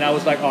sitting there, and I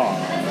was like, oh.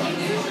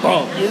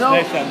 Boom. You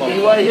want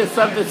to hear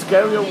something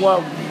scary?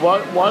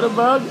 Water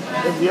bug?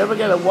 If you ever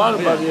get a water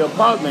bug in your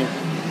apartment,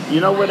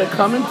 you know where they're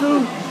coming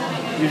to?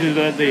 Usually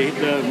the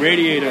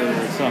radiator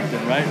or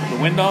something, right? The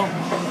window?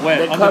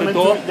 Where? Under the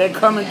door? They're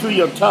coming through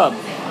your tub.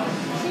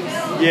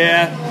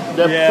 Yeah.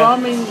 The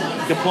plumbing.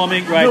 The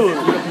plumbing, right?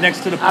 Dude,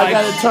 next to the pipes. I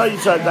gotta tell you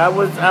something. I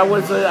was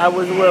with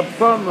a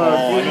plumber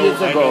a few years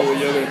ago. I know what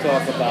you're gonna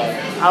talk about.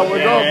 I was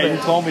open. Yeah, you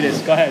told me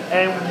this. Go ahead.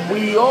 And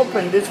we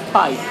opened this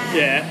pipe.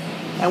 Yeah.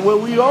 And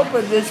when we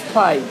opened this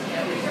pipe,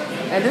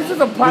 and this is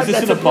a pipe Was this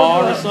that's in a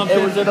bar or something?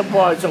 It was in a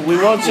bar, so we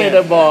won't say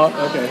the bar.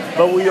 Okay.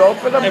 But we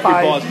opened a Every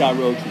pipe. bar's got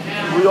roaches.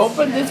 We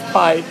opened this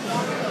pipe,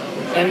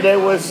 and there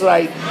was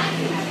like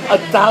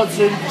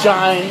 1,000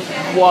 giant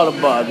water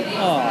bugs.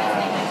 Oh.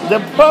 The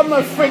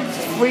plumber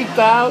freaked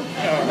out,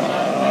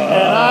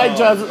 and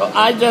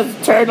I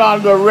just turned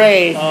on the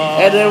rain,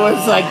 and it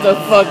was like the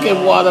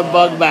fucking water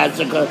bug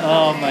massacre.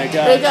 Oh my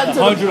God! They got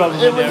 100 of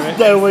them in there, right?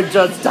 They were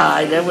just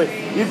dying.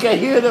 You can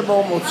hear them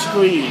almost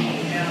scream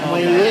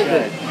when you hit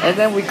it. And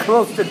then we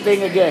closed the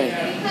thing again.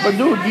 But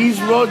dude,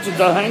 these roaches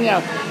are hanging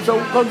out. So,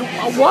 because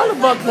a water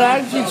bug can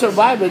actually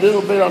survive a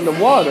little bit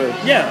underwater.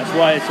 Yeah, that's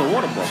why it's a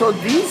water bug. So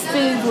these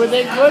things, when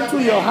they go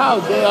to your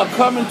house, they are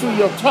coming to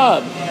your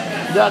tub.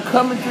 They are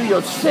coming to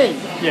your sink.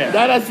 Yeah.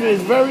 That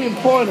is very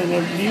important.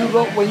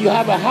 If when you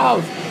have a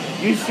house,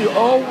 you should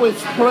always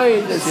spray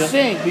the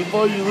sink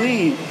before you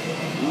leave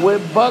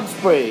with bug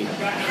spray.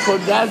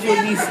 Because that's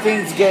when these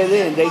things get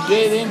in. They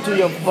get into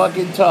your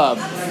fucking tub.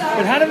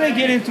 But how do they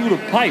get in through the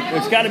pipe?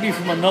 It's got to be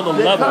from another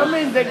They level. come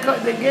in, they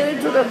get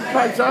into the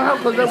pipe somehow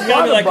because they're It's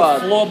gotta be water like a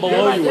bugs. floor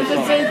below like, you or it's the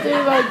something.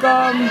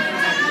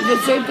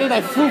 same thing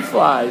like fruit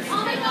flies.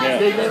 Yeah.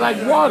 They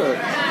like water.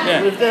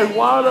 Yeah. If there's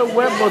water,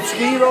 wet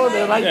mosquito,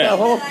 they like Yeah. the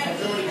whole.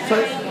 So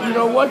you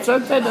know what?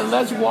 Sometimes the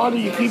less water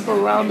you keep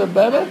around, the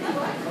better.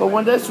 But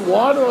when there's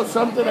water or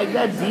something like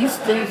that, these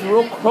things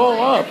will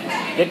crawl up.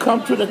 They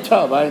come to the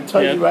tub. I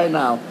tell you right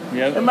now.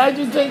 Yep.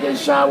 Imagine taking a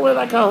shower with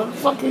like a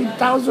fucking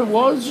 1,000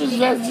 roaches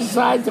that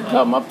decide to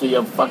come up to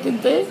your fucking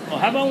thing. Well,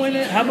 how about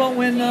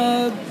when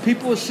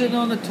people are sitting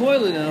on the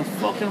toilet and a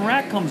fucking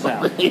rat comes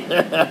out? Yeah.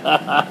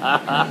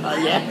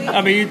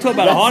 I mean, you talk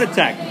about a heart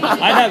attack.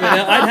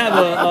 I'd have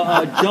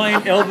a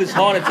giant Elvis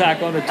heart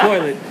attack on the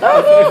toilet if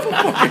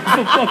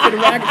a fucking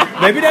rat.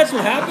 Maybe that's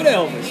what happened to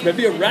Elvis.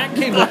 Maybe a rat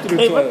came up to the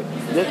toilet.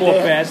 Poor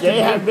bastard.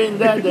 They have been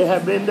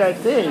that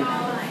thing.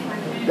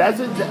 That's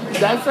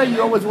why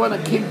you always want to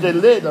keep the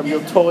lid of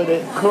your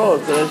toilet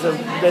closed.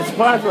 There's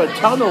parts of a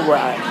tunnel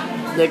rat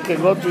that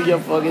can go through your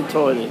fucking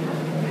toilet.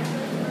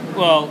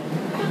 Well,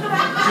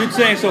 you're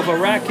saying so if a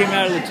rat came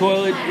out of the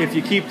toilet, if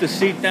you keep the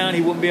seat down,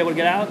 he wouldn't be able to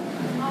get out?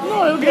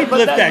 No, He'd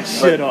lift that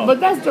shit up. But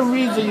that's the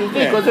reason you think.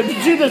 Yeah. Because if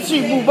you see the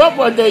sheet move up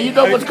one day, you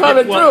know what's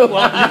coming through.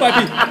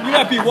 Well, you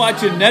might be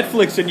watching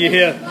Netflix and you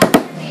hear,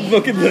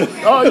 look at the.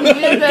 Oh, you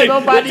hear that?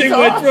 Nobody's thing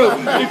went through.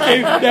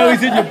 Now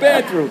he's in your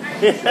bathroom.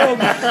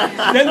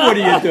 Then what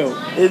do?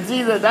 It's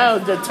either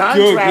that or the time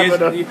Dude,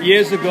 traveler.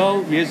 years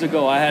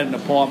ago, I had an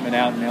apartment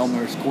out in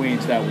Elmhurst,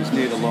 Queens, that was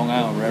near the Long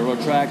Island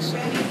Railroad tracks,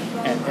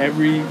 and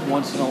every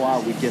once in a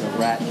while we'd get a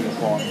rat in the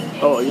apartment.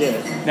 Oh,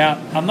 yeah.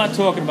 Now, I'm not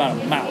talking about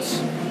a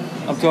mouse.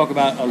 I'm talking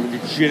about a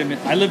legitimate.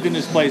 I lived in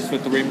this place for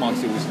 3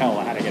 months. It was hell.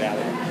 I had to get out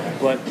of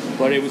there.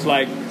 But it was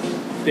like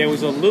there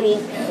was a little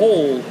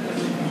hole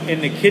in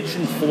the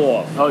kitchen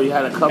floor. Oh, you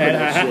had to cover And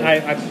that shit.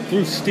 I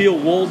threw steel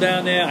wool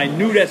down there. I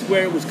knew that's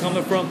where it was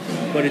coming from,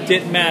 but it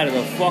didn't matter.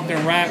 The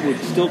fucking rat would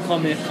still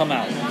come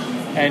out.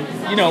 And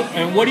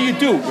and what do?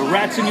 The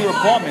rat's in your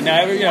apartment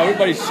now.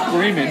 Everybody's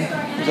screaming.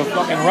 There's a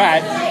fucking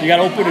rat. You got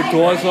to open the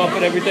doors up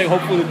and everything.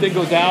 Hopefully the thing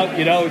goes out.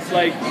 It's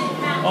like,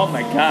 oh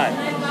my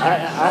God.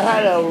 I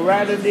had a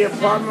rat in the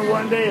apartment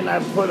one day, and I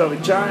put a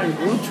giant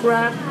glue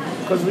trap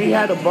because we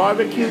had a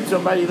barbecue.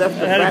 Somebody left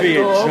the back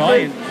door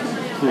open,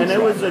 and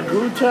it was a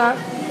glue trap.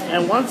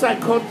 And once I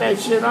coat that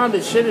shit on, the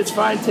shit is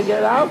fine to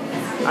get out.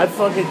 I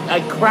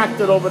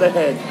cracked it over the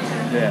head.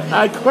 Yeah.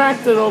 I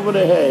cracked it over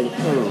the head.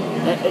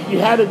 And you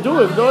had to do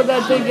it. Don't let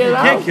that thing get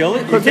out. You can't kill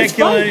it. You can't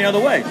kill it any other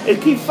way.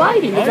 It keeps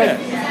fighting. Oh,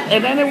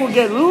 And then it will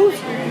get loose.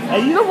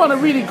 And you don't want to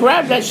really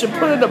grab that shit,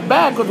 put it in the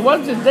back, because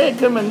once it's there, it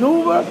can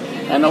maneuver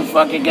and don't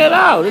fucking get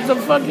out.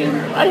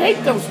 I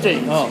hate those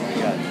things. Oh, my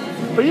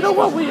God. But you know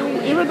what?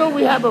 Even though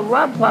we have a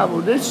rat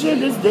problem, this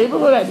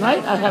neighborhood at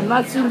night, I have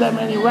not seen that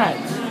many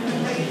rats.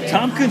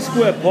 Tompkins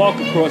Square Park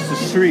across the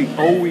street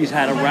always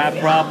had a rat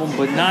problem,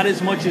 but not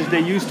as much as they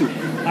used to.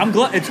 I'm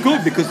glad it's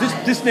good because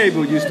this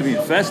neighborhood used to be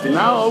infested.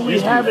 Now all we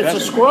have is a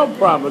squirrel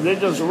problem. They're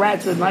just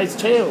rats with nice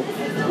tails,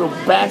 little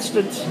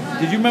bastards.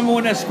 Did you remember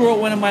when that squirrel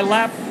went in my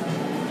lap?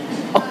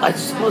 Oh, I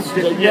supposed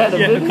to. Yeah,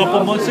 a couple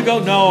of months ago.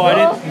 No, I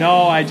didn't.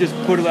 No, I just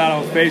put it out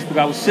on Facebook.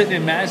 I was sitting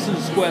in Madison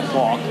Square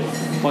Park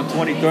on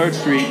 23rd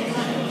Street,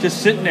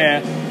 just sitting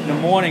there in the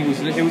morning.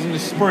 It was in the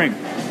spring,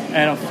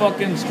 and a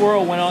fucking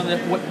squirrel went on the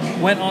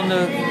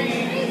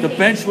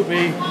bench with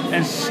me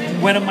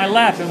and went in my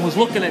lap and was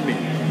looking at me.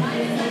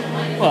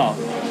 Well,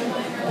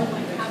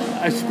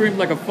 I screamed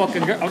like a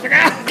fucking girl. I was like,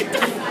 ah!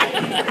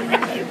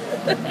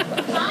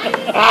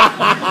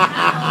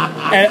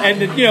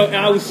 and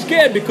I was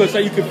scared because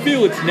you could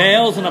feel its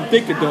nails, and I'm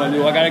thinking, do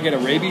I gotta get a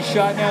rabies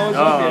shot now or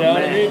something? Oh,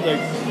 What I mean?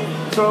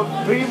 So,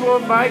 people,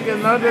 Mike,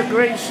 another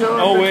great show.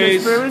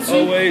 Always, The Conspiracy.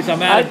 always.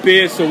 I'm out of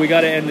beer, so we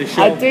got to end the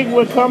show. I think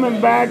we're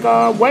coming back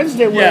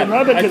Wednesday with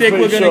another I Conspiracy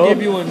think we're show. going to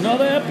give you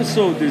another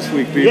episode this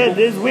week, people. Yeah,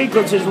 this week,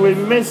 because we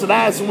missed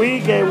last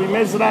week, and we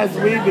missed last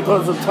week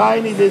because of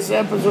Tiny. This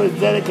episode is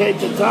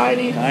dedicated to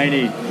Tiny.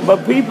 Tiny.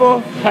 But people,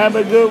 have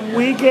a good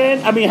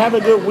weekend. Have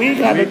a good week.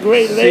 Have a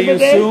great Labor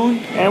Day. See you soon.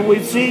 And we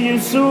see you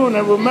soon.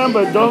 And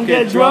remember, don't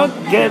get drunk,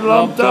 get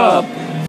lumped up.